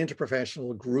an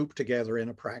interprofessional group together in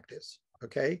a practice,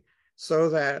 okay? So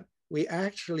that we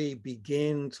actually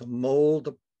begin to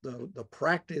mold the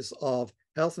practice of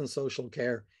health and social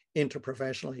care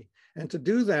interprofessionally. And to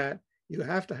do that, you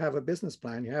have to have a business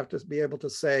plan. You have to be able to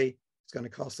say, it's going to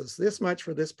cost us this much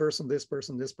for this person, this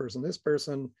person, this person, this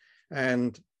person,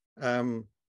 and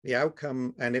the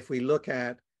outcome. And if we look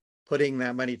at putting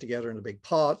that money together in a big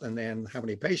pot, and then how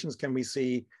many patients can we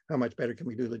see, how much better can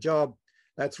we do the job,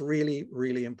 that's really,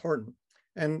 really important.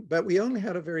 But we only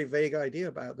had a very vague idea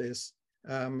about this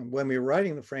when we were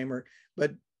writing the framework.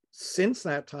 But since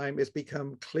that time, it's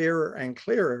become clearer and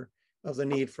clearer of the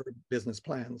need for business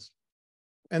plans.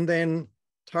 And then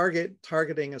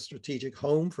targeting a strategic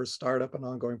home for startup and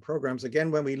ongoing programs.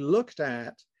 Again, when we looked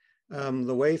at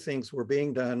the way things were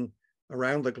being done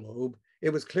around the globe, it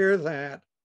was clear that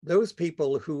those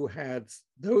people who had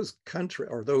those countries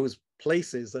or those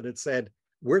places that had said,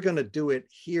 we're going to do it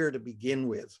here to begin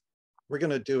with. We're going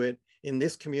to do it in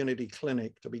this community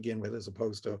clinic to begin with, as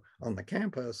opposed to on the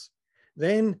campus.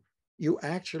 Then you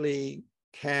actually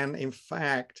can, in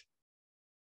fact,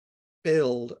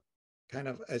 build kind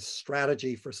of a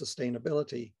strategy for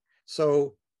sustainability.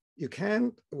 So you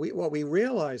can't, what we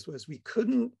realized was we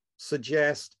couldn't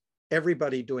suggest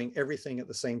everybody doing everything at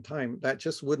the same time. That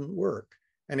just wouldn't work.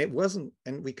 And it wasn't,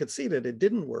 and we could see that it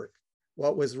didn't work.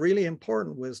 What was really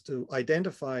important was to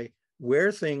identify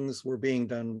where things were being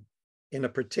done in a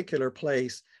particular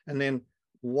place, and then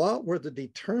what were the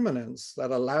determinants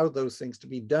that allowed those things to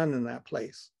be done in that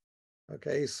place.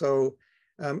 Okay, so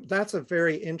that's a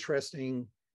very interesting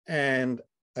and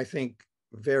I think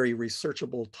very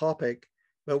researchable topic,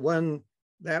 but one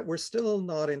that we're still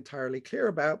not entirely clear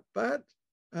about. But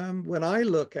when I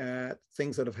look at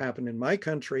things that have happened in my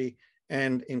country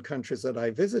and in countries that I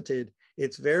visited,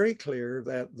 it's very clear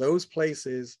that those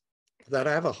places that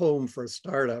have a home for a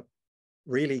startup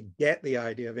really get the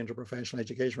idea of interprofessional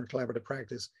education or collaborative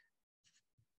practice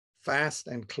fast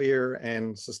and clear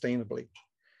and sustainably.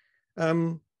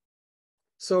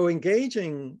 So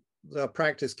engaging the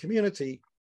practice community,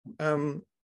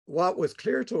 what was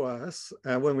clear to us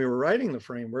when we were writing the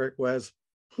framework was,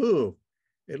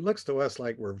 it looks to us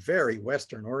like we're very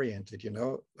Western oriented, you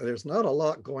know, there's not a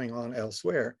lot going on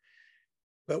elsewhere.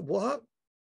 But what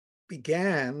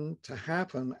began to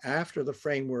happen after the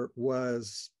framework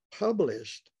was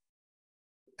published,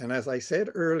 and as I said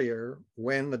earlier,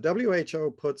 when the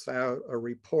WHO puts out a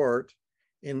report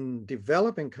in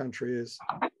developing countries,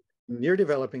 near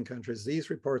developing countries, these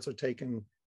reports are taken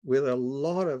with a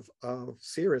lot of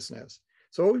seriousness.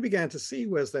 So what we began to see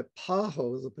was that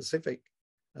PAHO, the Pacific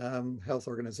Health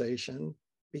Organization,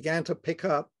 began to pick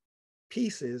up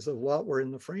pieces of what were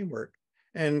in the framework.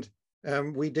 And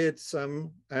we did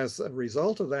some, as a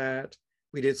result of that,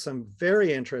 we did some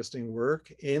very interesting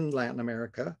work in Latin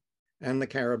America and the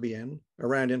Caribbean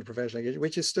around interprofessional engagement,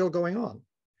 which is still going on.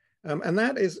 And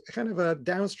that is kind of a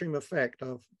downstream effect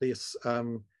of this,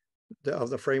 of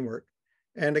the framework.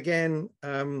 And again,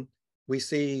 we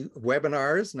see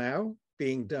webinars now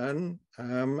being done,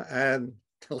 and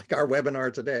like our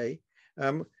webinar today,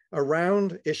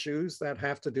 around issues that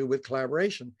have to do with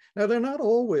collaboration. Now, they're not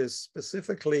always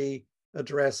specifically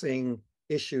addressing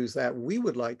issues that we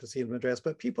would like to see them address,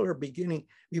 but people are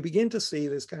you begin to see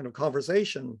this kind of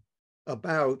conversation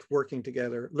about working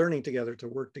together, learning together to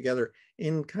work together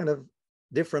in kind of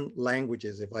different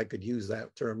languages, if I could use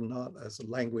that term, not as a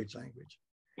language.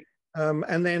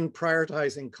 And then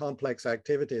prioritizing complex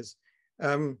activities.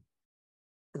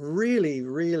 Really,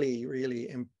 really, really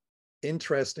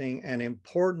interesting and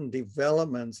important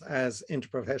developments as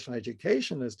interprofessional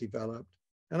education has developed.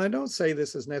 And I don't say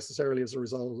this is necessarily as a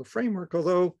result of the framework,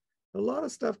 although a lot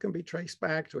of stuff can be traced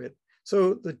back to it.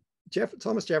 So the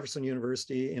Thomas Jefferson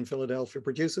University in Philadelphia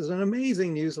produces an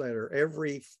amazing newsletter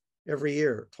every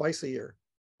year, twice a year,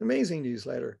 amazing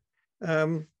newsletter.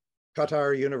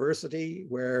 Qatar University,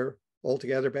 where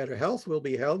Altogether Better Health will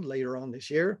be held later on this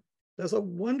year, does a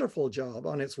wonderful job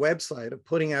on its website of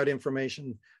putting out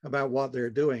information about what they're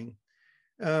doing.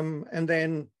 And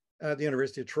then the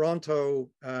University of Toronto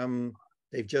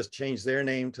they've just changed their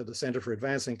name to the Center for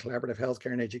Advancing Collaborative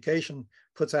Healthcare and Education,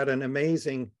 puts out an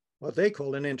amazing, what they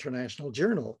call an international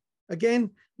journal. Again,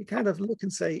 you kind of look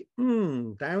and say,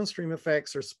 downstream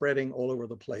effects are spreading all over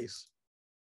the place.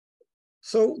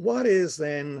 So what is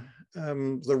then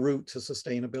the route to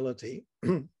sustainability?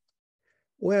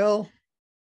 Well,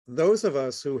 those of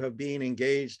us who have been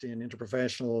engaged in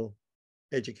interprofessional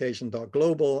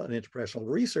education.global and interprofessional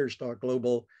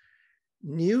research.global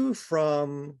knew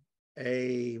from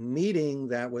a meeting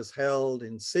that was held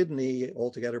in Sydney,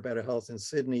 Altogether Better Health in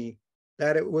Sydney,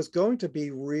 that it was going to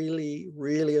be really,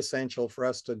 really essential for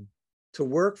us to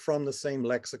work from the same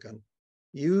lexicon,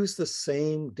 use the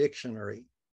same dictionary.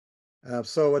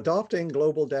 So adopting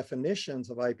global definitions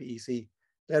of IPEC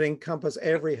that encompass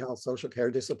every health social care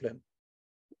discipline,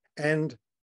 and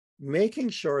making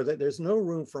sure that there's no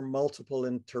room for multiple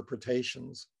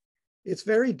interpretations. It's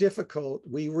very difficult.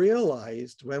 We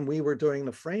realized when we were doing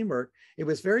the framework, it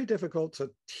was very difficult to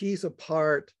tease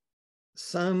apart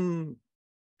some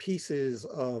pieces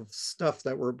of stuff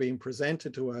that were being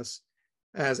presented to us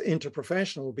as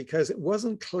interprofessional, because it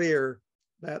wasn't clear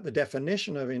that the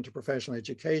definition of interprofessional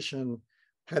education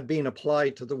had been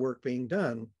applied to the work being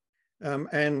done.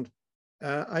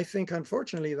 I think,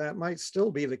 unfortunately, that might still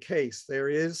be the case. There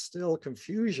is still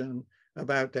confusion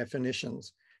about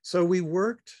definitions. So we've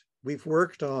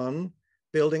worked on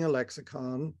building a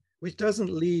lexicon which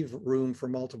doesn't leave room for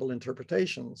multiple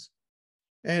interpretations.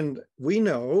 And we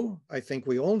know, I think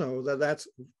we all know, that that's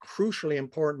crucially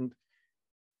important,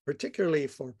 particularly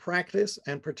for practice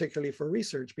and particularly for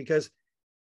research, because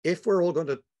if we're all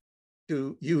going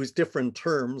to use different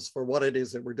terms for what it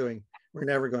is that we're doing, we're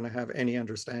never going to have any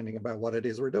understanding about what it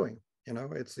is we're doing. You know,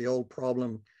 it's the old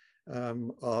problem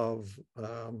of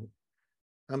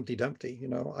Humpty Dumpty. You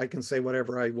know, I can say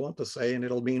whatever I want to say and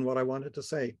it'll mean what I want it to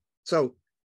say. So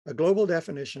a global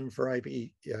definition for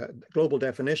IPE, global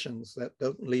definitions that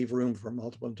don't leave room for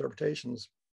multiple interpretations.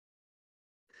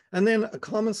 And then a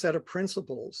common set of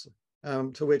principles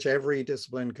to which every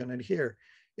discipline can adhere.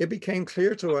 It became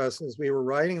clear to us as we were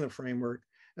writing the framework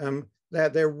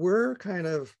that there were kind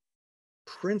of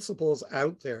principles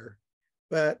out there,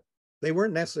 but they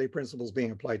weren't necessarily principles being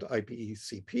applied to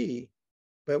IPECP,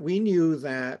 but we knew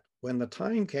that when the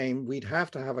time came, we'd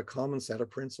have to have a common set of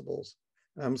principles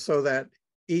so that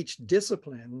each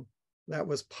discipline that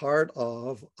was part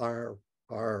of our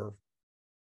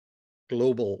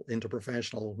global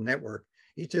interprofessional network,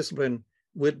 each discipline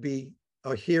would be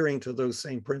adhering to those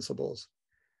same principles.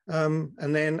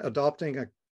 And then adopting a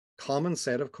common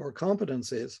set of core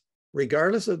competencies,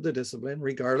 regardless of the discipline,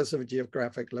 regardless of a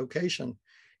geographic location.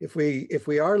 If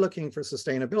we are looking for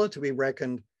sustainability, we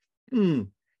reckoned,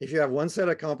 if you have one set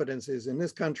of competencies in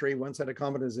this country, one set of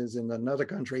competencies in another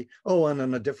country, and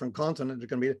on a different continent, it's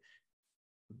going to be,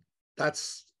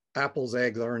 that's apples,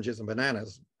 eggs, oranges, and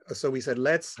bananas. So we said,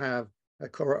 let's have a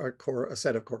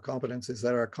set of core competencies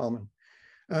that are common.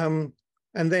 And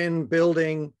then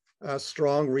building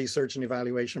strong research and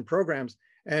evaluation programs.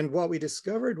 And what we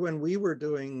discovered when we were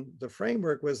doing the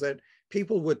framework was that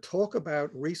people would talk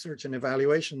about research and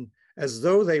evaluation as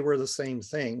though they were the same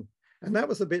thing. And that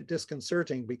was a bit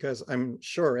disconcerting, because I'm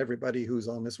sure everybody who's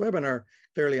on this webinar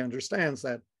clearly understands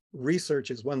that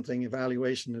research is one thing,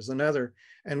 evaluation is another.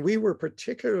 And we were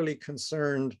particularly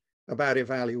concerned about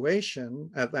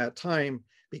evaluation at that time,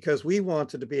 because we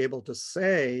wanted to be able to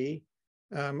say,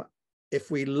 if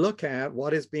we look at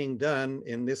what is being done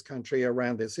in this country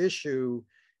around this issue,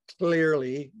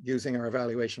 clearly using our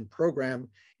evaluation program,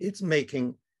 it's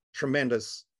making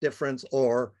tremendous difference,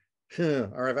 or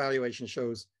our evaluation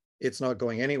shows it's not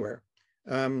going anywhere.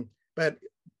 But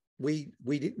we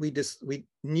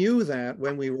knew that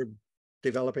when we were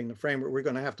developing the framework, we're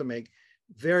going to have to make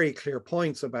very clear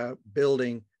points about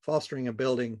fostering and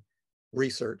building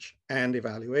research and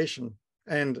evaluation.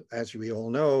 And as we all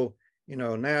know,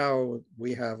 now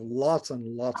we have lots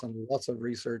and lots and lots of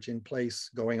research in place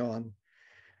going on.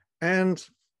 And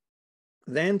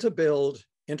then to build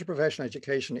interprofessional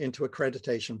education into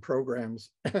accreditation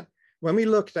programs. When we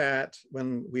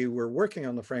were working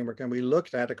on the framework and we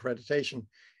looked at accreditation,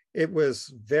 it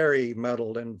was very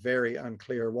muddled and very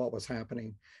unclear what was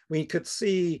happening. We could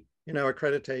see,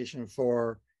 accreditation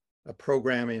for a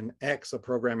program in X, a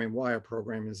program in Y, a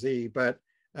program in Z, but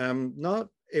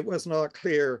it was not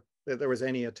clear that there was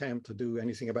any attempt to do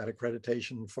anything about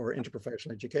accreditation for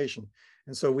interprofessional education.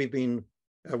 And so we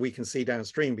can see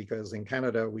downstream, because in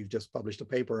Canada, we've just published a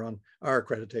paper on our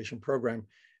accreditation program.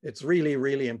 It's really,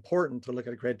 really important to look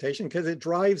at accreditation because it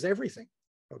drives everything,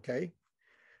 okay?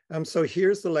 So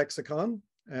here's the lexicon,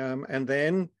 and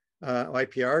then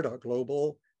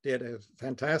IPR.global did a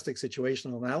fantastic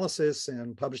situational analysis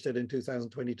and published it in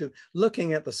 2022,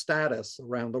 looking at the status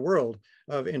around the world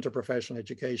of interprofessional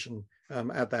education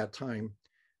at that time.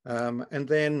 And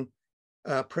then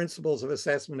principles of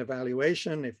assessment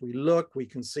evaluation. If we look, we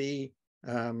can see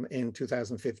in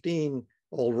 2015,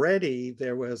 already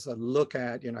there was a look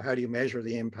at, how do you measure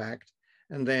the impact?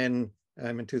 And then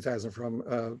in 2000 from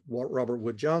Robert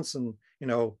Wood Johnson,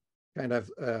 kind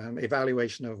of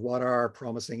evaluation of what are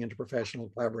promising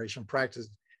interprofessional collaboration practices.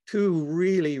 Two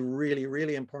really, really,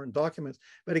 really important documents.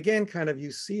 But again, kind of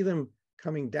you see them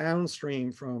coming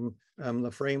downstream from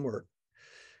the framework.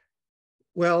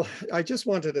 Well, I just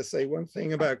wanted to say one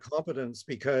thing about competence,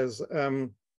 because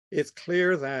it's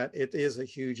clear that it is a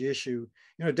huge issue.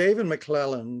 David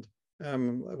McClelland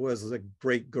was a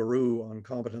great guru on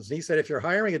competence. And he said, if you're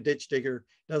hiring a ditch digger,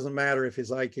 it doesn't matter if his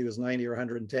IQ is 90 or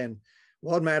 110.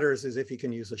 What matters is if he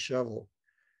can use a shovel.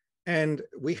 And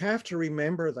we have to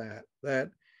remember that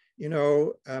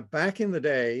back in the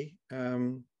day,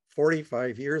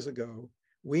 45 years ago,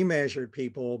 we measured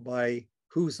people by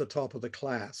who's the top of the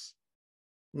class,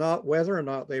 not whether or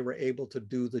not they were able to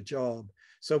do the job.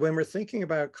 So when we're thinking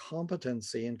about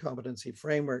competency and competency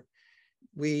framework,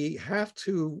 we have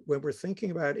to, when we're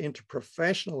thinking about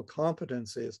interprofessional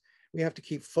competencies, we have to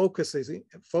keep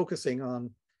focusing on,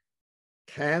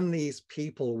 can these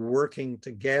people working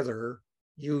together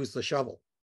use the shovel?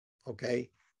 Okay,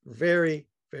 very,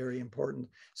 very important.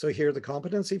 So here are the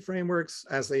competency frameworks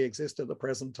as they exist at the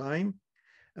present time.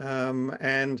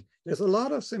 And there's a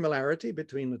lot of similarity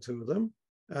between the two of them.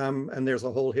 And there's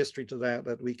a whole history to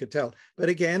that we could tell. But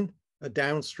again, a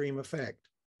downstream effect.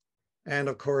 And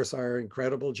of course, our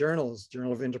incredible journals,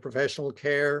 Journal of Interprofessional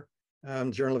Care,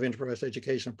 Journal of Interprofessional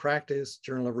Education and Practice,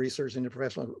 Journal of Research in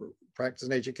Interprofessional Practice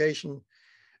and Education.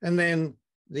 And then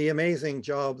the amazing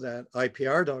job that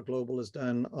IPR.global has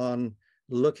done on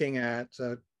looking at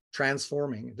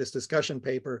transforming this discussion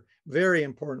paper, very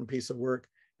important piece of work,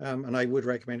 and I would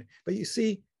recommend it. But you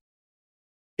see,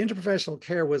 interprofessional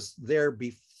care was there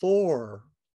before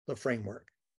the framework.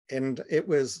 And it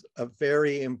was a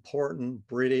very important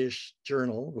British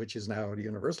journal, which is now a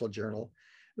universal journal,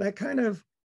 that kind of,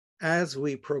 as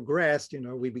we progressed,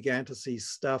 we began to see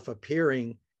stuff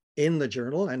appearing in the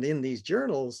journal and in these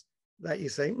journals that you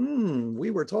say, we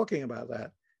were talking about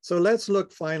that. So let's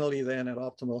look finally then at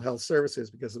optimal health services,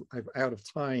 because I'm out of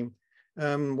time.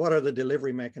 What are the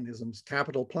delivery mechanisms?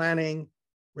 Capital planning,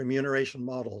 remuneration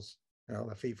models,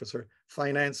 a fee for service,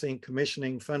 financing,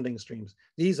 commissioning, funding streams.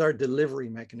 These are delivery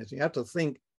mechanisms. You have to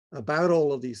think about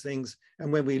all of these things.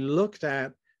 And when we looked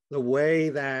at the way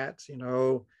that,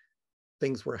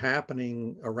 things were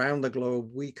happening around the globe,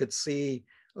 we could see,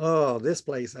 oh, this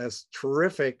place has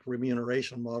terrific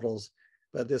remuneration models,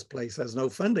 but this place has no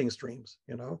funding streams.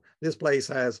 This place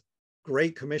has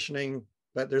great commissioning,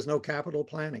 but there's no capital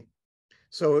planning.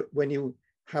 So when you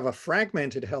have a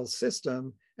fragmented health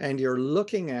system and you're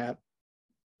looking at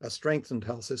a strengthened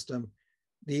health system,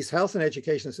 these health and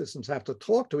education systems have to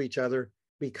talk to each other,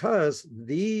 because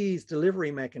these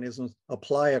delivery mechanisms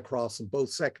apply across both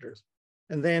sectors.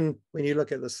 And then when you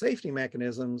look at the safety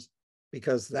mechanisms,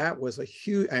 because that was a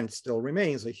huge, and still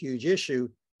remains a huge issue,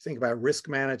 think about risk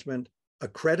management,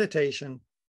 accreditation,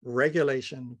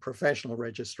 regulation, professional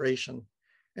registration.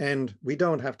 And we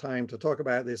don't have time to talk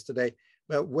about this today,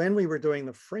 but when we were doing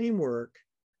the framework,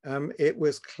 it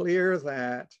was clear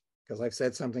that, because I've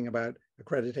said something about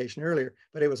accreditation earlier,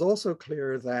 but it was also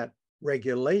clear that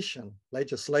regulation,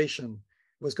 legislation,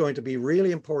 was going to be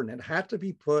really important. It had to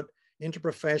be put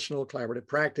interprofessional collaborative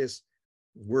practice,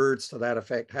 words to that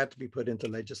effect, had to be put into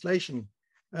legislation.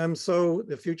 So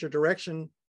the future direction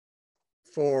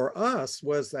for us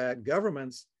was that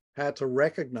governments had to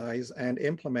recognize and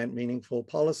implement meaningful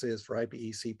policies for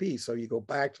IPECP. So you go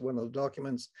back to one of the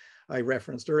documents I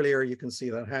referenced earlier, you can see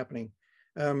that happening.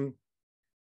 The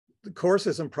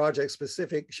courses and projects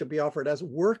specific should be offered as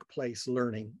workplace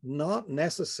learning, not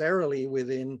necessarily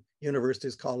within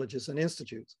universities, colleges, and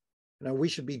institutes. We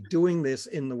should be doing this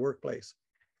in the workplace.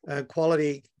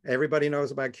 Quality, everybody knows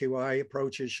about QI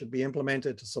approaches, should be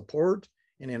implemented to support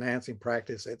in enhancing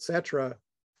practice, etc.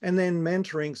 And then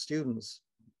mentoring students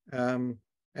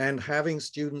and having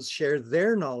students share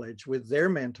their knowledge with their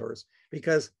mentors,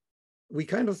 because we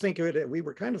kind of think of it, we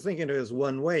were kind of thinking of it as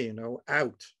one way,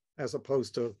 out, as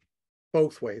opposed to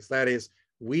both ways. That is,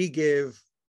 we give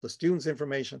the students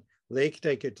information, they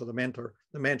take it to the mentor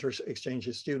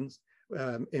exchanges students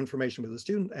information with the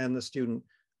student, and the student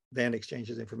then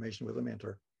exchanges information with the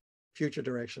mentor. Future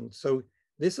direction. So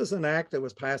this is an act that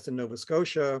was passed in Nova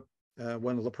Scotia,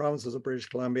 one of the provinces of British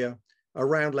Columbia,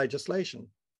 around legislation.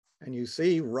 And you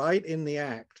see right in the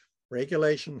act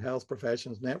Regulation Health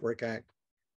Professions Network Act,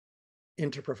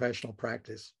 interprofessional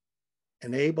practice.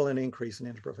 Enable an increase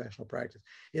in interprofessional practice.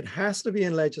 It has to be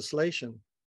in legislation.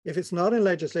 If it's not in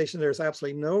legislation, there's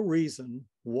absolutely no reason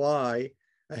why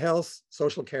a health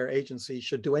social care agency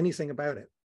should do anything about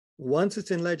it. Once it's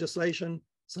in legislation,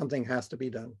 something has to be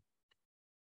done.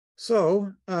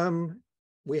 So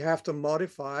we have to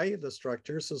modify the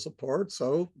structures to support.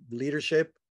 So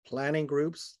leadership, planning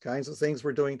groups, kinds of things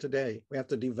we're doing today. We have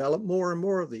to develop more and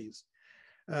more of these.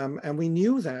 And we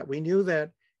knew that. We knew that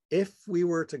if we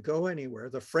were to go anywhere,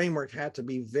 the framework had to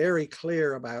be very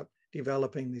clear about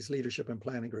developing these leadership and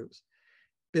planning groups,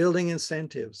 building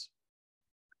incentives.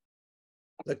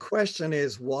 The question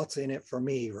is, what's in it for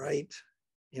me, right?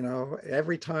 You know,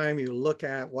 every time you look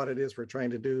at what it is we're trying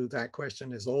to do, that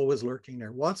question is always lurking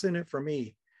there. What's in it for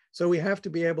me? So we have to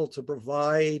be able to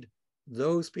provide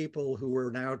those people who we're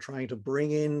now trying to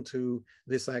bring into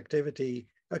this activity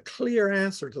a clear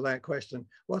answer to that question.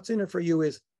 What's in it for you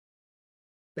is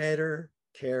better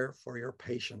care for your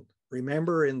patient.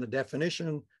 Remember, in the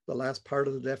definition, the last part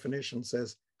of the definition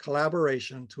says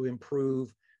collaboration to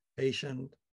improve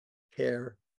patient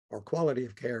care or quality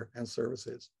of care and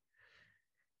services.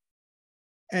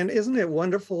 And isn't it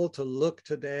wonderful to look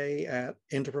today at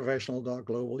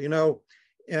interprofessional.global? You know,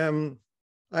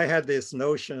 I had this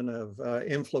notion of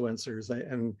influencers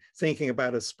and thinking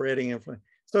about it spreading influence.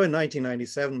 So in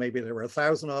 1997, maybe there were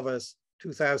 1,000 of us,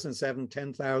 2007,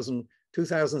 10,000,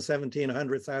 2017,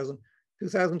 100,000,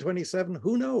 2027,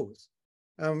 who knows?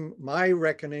 My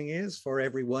reckoning is for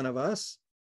every one of us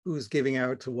who's giving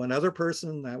out to one other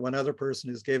person, that one other person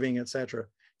is giving, etc.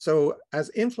 So as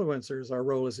influencers, our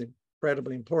role is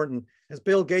incredibly important. As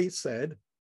Bill Gates said,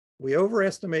 we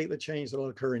overestimate the change that will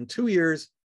occur in 2 years.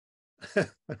 I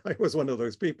was one of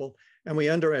those people, and we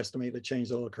underestimate the change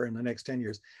that will occur in the next 10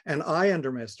 years. And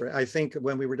I think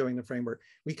when we were doing the framework,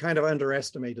 we kind of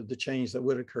underestimated the change that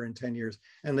would occur in 10 years,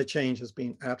 and the change has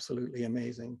been absolutely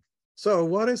amazing. So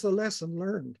what is the lesson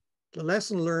learned? The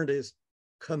lesson learned is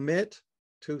commit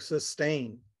to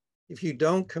sustain. If you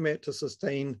don't commit to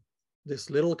sustain, this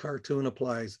little cartoon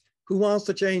applies. Who wants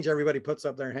to change? Everybody puts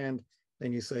up their hand.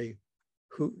 Then you say,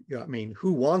 who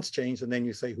wants change? And then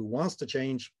you say, who wants to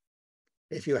change?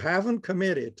 If you haven't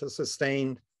committed to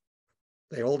sustain,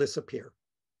 they all disappear.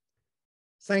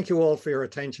 Thank you all for your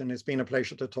attention. It's been a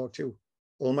pleasure to talk to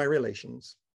all my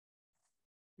relations.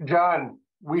 John,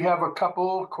 we have a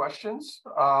couple of questions.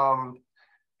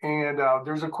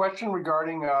 There's a question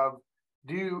regarding,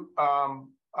 do you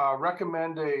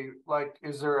recommend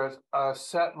is there a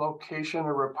set location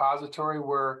or repository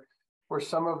where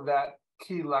some of that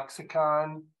key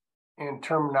lexicon and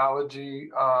terminology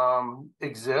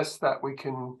exists that we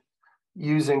can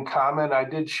use in common? I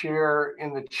did share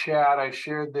in the chat, I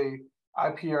shared the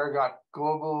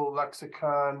IPR.global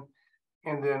lexicon,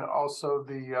 and then also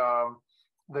the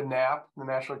NAP, the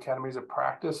National Academies of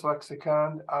Practice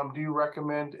lexicon. Do you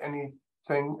recommend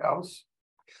anything else?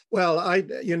 Well,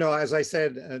 as I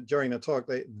said during the talk,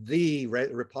 the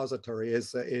repository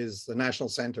is the National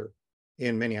Center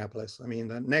in Minneapolis. I mean,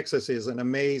 the Nexus is an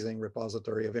amazing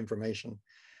repository of information.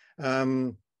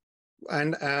 I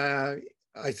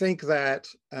think that,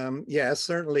 yes,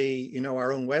 certainly,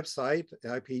 our own website,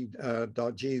 ip.g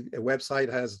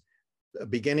website has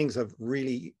beginnings of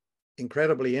really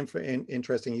incredibly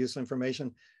interesting use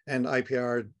information, and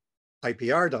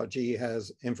IPR.g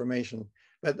has information.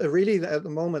 But really, at the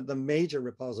moment, the major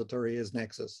repository is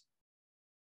Nexus.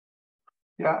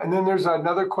 Yeah, and then there's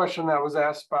another question that was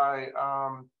asked by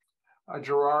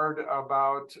Gerard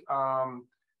about,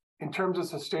 in terms of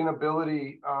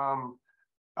sustainability,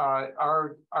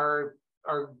 are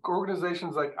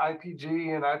organizations like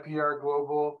IPG and IPR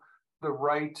Global the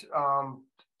right,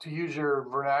 to use your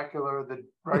vernacular, the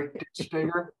right ditch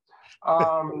digger?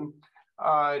 Or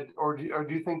do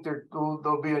you think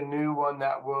there'll be a new one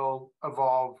that will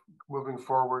evolve moving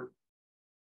forward?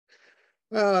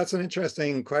 Well, that's an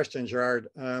interesting question, Gerard.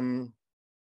 I'm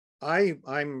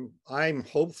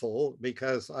hopeful,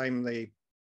 because I'm the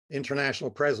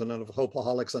international president of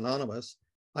Hopeaholics Anonymous.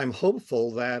 I'm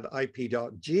hopeful that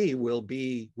IP.G will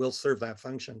serve that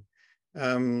function.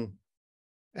 And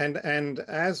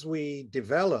as we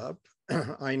develop,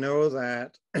 I know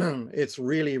that it's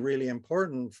really, really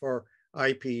important for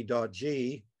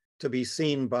IP.G to be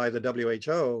seen by the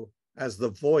WHO as the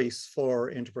voice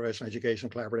for interprofessional education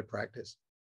collaborative practice.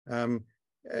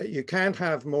 You can't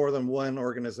have more than one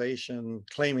organization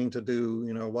claiming to do,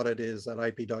 what it is that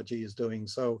IP.G is doing.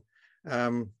 So,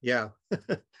 yeah,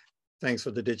 thanks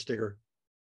for the ditch digger.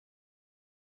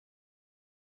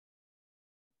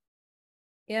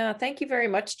 Yeah, thank you very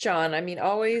much, John. I mean,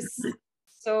 always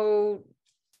so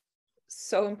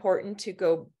important to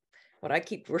go, what I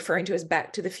keep referring to as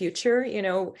back to the future, you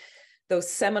know, those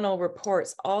seminal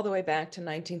reports all the way back to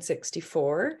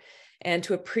 1964, and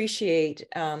to appreciate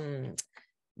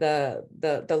the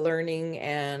learning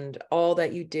and all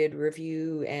that you did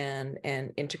review and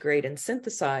integrate and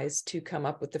synthesize to come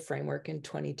up with the framework in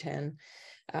 2010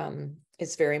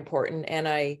 is very important. And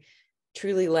I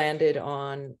truly landed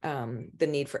on the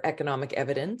need for economic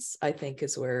evidence, I think,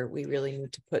 is where we really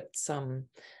need to put some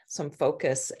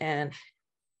focus. And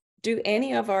do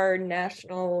any of our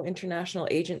national, international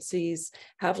agencies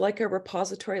have like a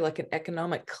repository, like an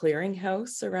economic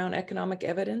clearinghouse around economic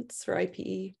evidence for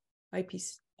IPE,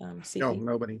 IPCP? No,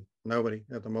 nobody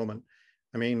at the moment.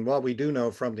 I mean, what we do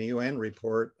know from the UN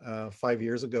report 5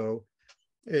 years ago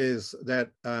is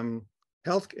that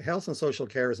health and social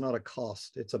care is not a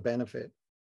cost, it's a benefit.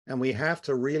 And we have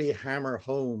to really hammer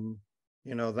home,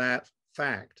 you know, that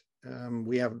fact.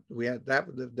 We had that,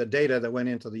 the data that went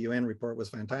into the UN report was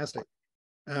fantastic.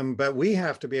 But we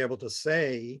have to be able to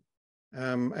say,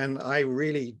 and I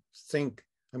really think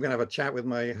I'm going to have a chat with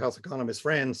my health economist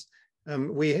friends.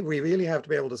 We really have to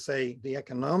be able to say the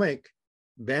economic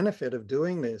benefit of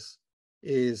doing this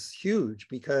is huge,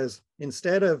 because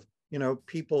instead of, you know,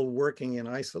 people working in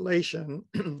isolation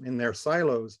in their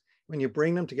silos, when you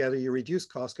bring them together, you reduce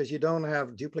costs because you don't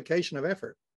have duplication of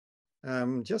effort.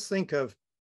 Just think of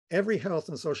every health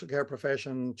and social care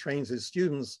profession trains its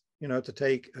students, you know, to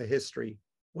take a history.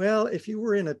 Well, if you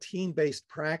were in a team-based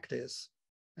practice,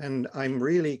 and I'm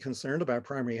really concerned about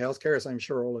primary health care, as I'm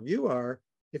sure all of you are,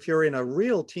 if you're in a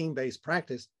real team-based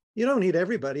practice, you don't need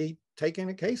everybody taking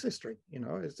a case history. You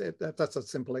know, that's a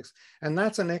simple, and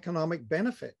that's an economic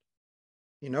benefit,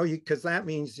 you know, because that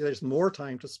means there's more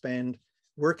time to spend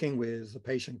working with the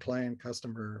patient, client,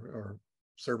 customer, or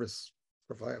service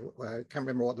provider. I can't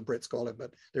remember what the Brits call it,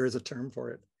 but there is a term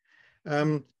for it.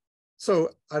 So,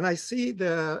 and I see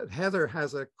that Heather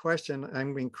has a question.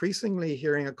 I'm increasingly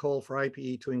hearing a call for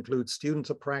IPE to include students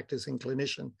of practicing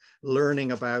clinician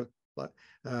learning about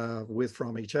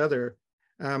from each other.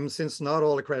 Since not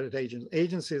all accredited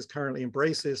agencies currently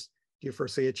embrace this, do you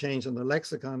foresee a change in the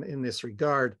lexicon in this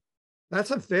regard?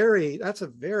 That's a very,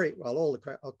 well, all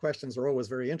the questions are always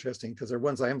very interesting because they're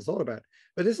ones I haven't thought about.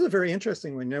 But this is a very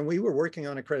interesting one. And we were working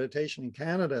on accreditation in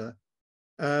Canada.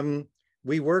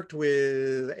 We worked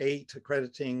with 8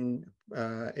 accrediting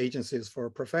agencies for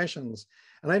professions.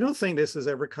 And I don't think this has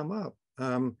ever come up.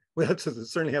 We'll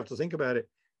certainly have to think about it.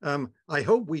 I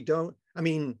hope we don't. I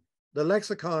mean, the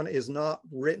lexicon is not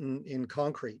written in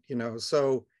concrete, you know.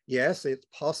 So yes, it's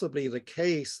possibly the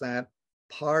case that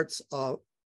parts of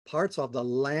the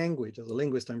language, as a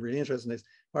linguist, I'm really interested in this,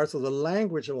 parts of the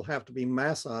language will have to be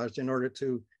massaged in order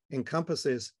to encompass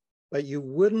this, but you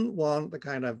wouldn't want the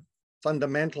kind of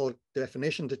fundamental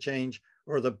definition to change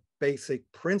or the basic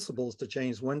principles to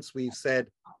change once we've said,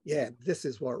 yeah, this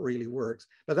is what really works.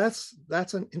 But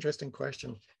that's an interesting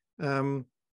question.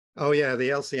 Oh yeah, the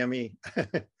LCME.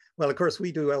 Well, of course,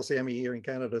 we do LCME here in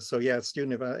Canada. So yeah,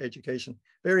 student education,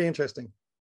 very interesting.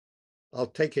 I'll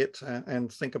take it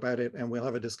and think about it, and we'll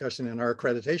have a discussion in our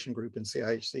accreditation group in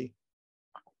CIHC.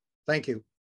 Thank you.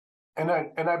 And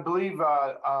I believe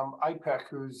IPEC,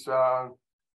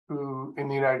 who in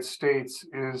the United States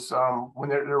is when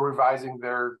they're revising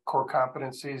their core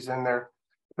competencies, and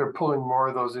they're pulling more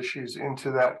of those issues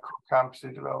into that core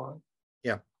competency development.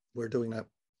 Yeah, we're doing that.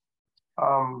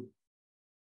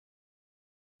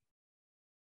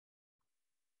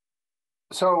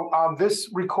 So this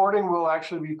recording will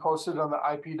actually be posted on the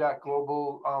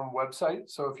ip.global website.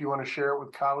 So if you want to share it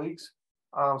with colleagues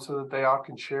so that they all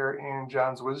can share in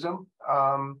John's wisdom,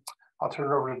 I'll turn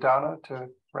it over to Donna to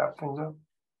wrap things up.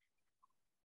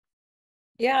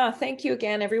 Yeah, thank you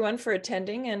again, everyone, for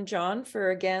attending, and John,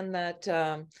 for again that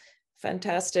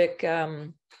fantastic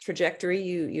trajectory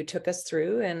you took us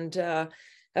through, and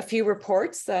a few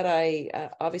reports that I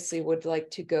obviously would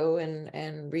like to go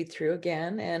and read through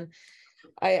again. And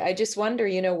I just wonder,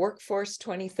 you know, Workforce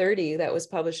 2030, that was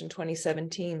published in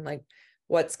 2017, like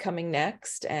what's coming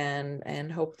next,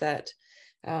 and hope that,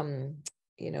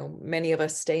 you know, many of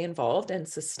us stay involved and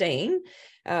sustain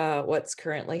what's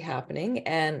currently happening.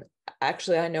 And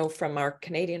actually, I know from our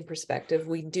Canadian perspective,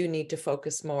 we do need to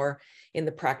focus more in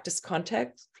the practice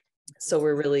context. So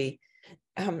we're really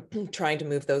trying to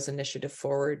move those initiatives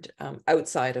forward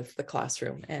outside of the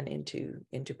classroom and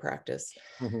into practice.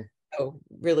 Mm-hmm. So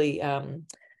really,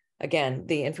 again,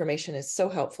 the information is so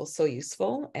helpful, so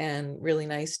useful, and really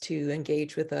nice to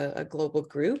engage with a global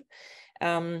group.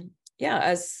 Yeah,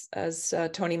 as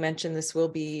Tony mentioned, this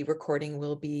recording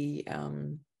will be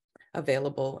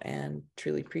available, and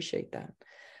truly appreciate that.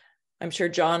 I'm sure,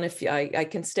 John, if I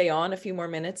can stay on a few more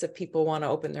minutes if people want to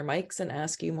open their mics and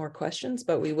ask you more questions,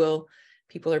 but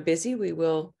people are busy. We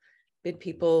will bid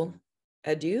people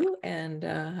adieu and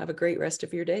have a great rest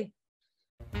of your day.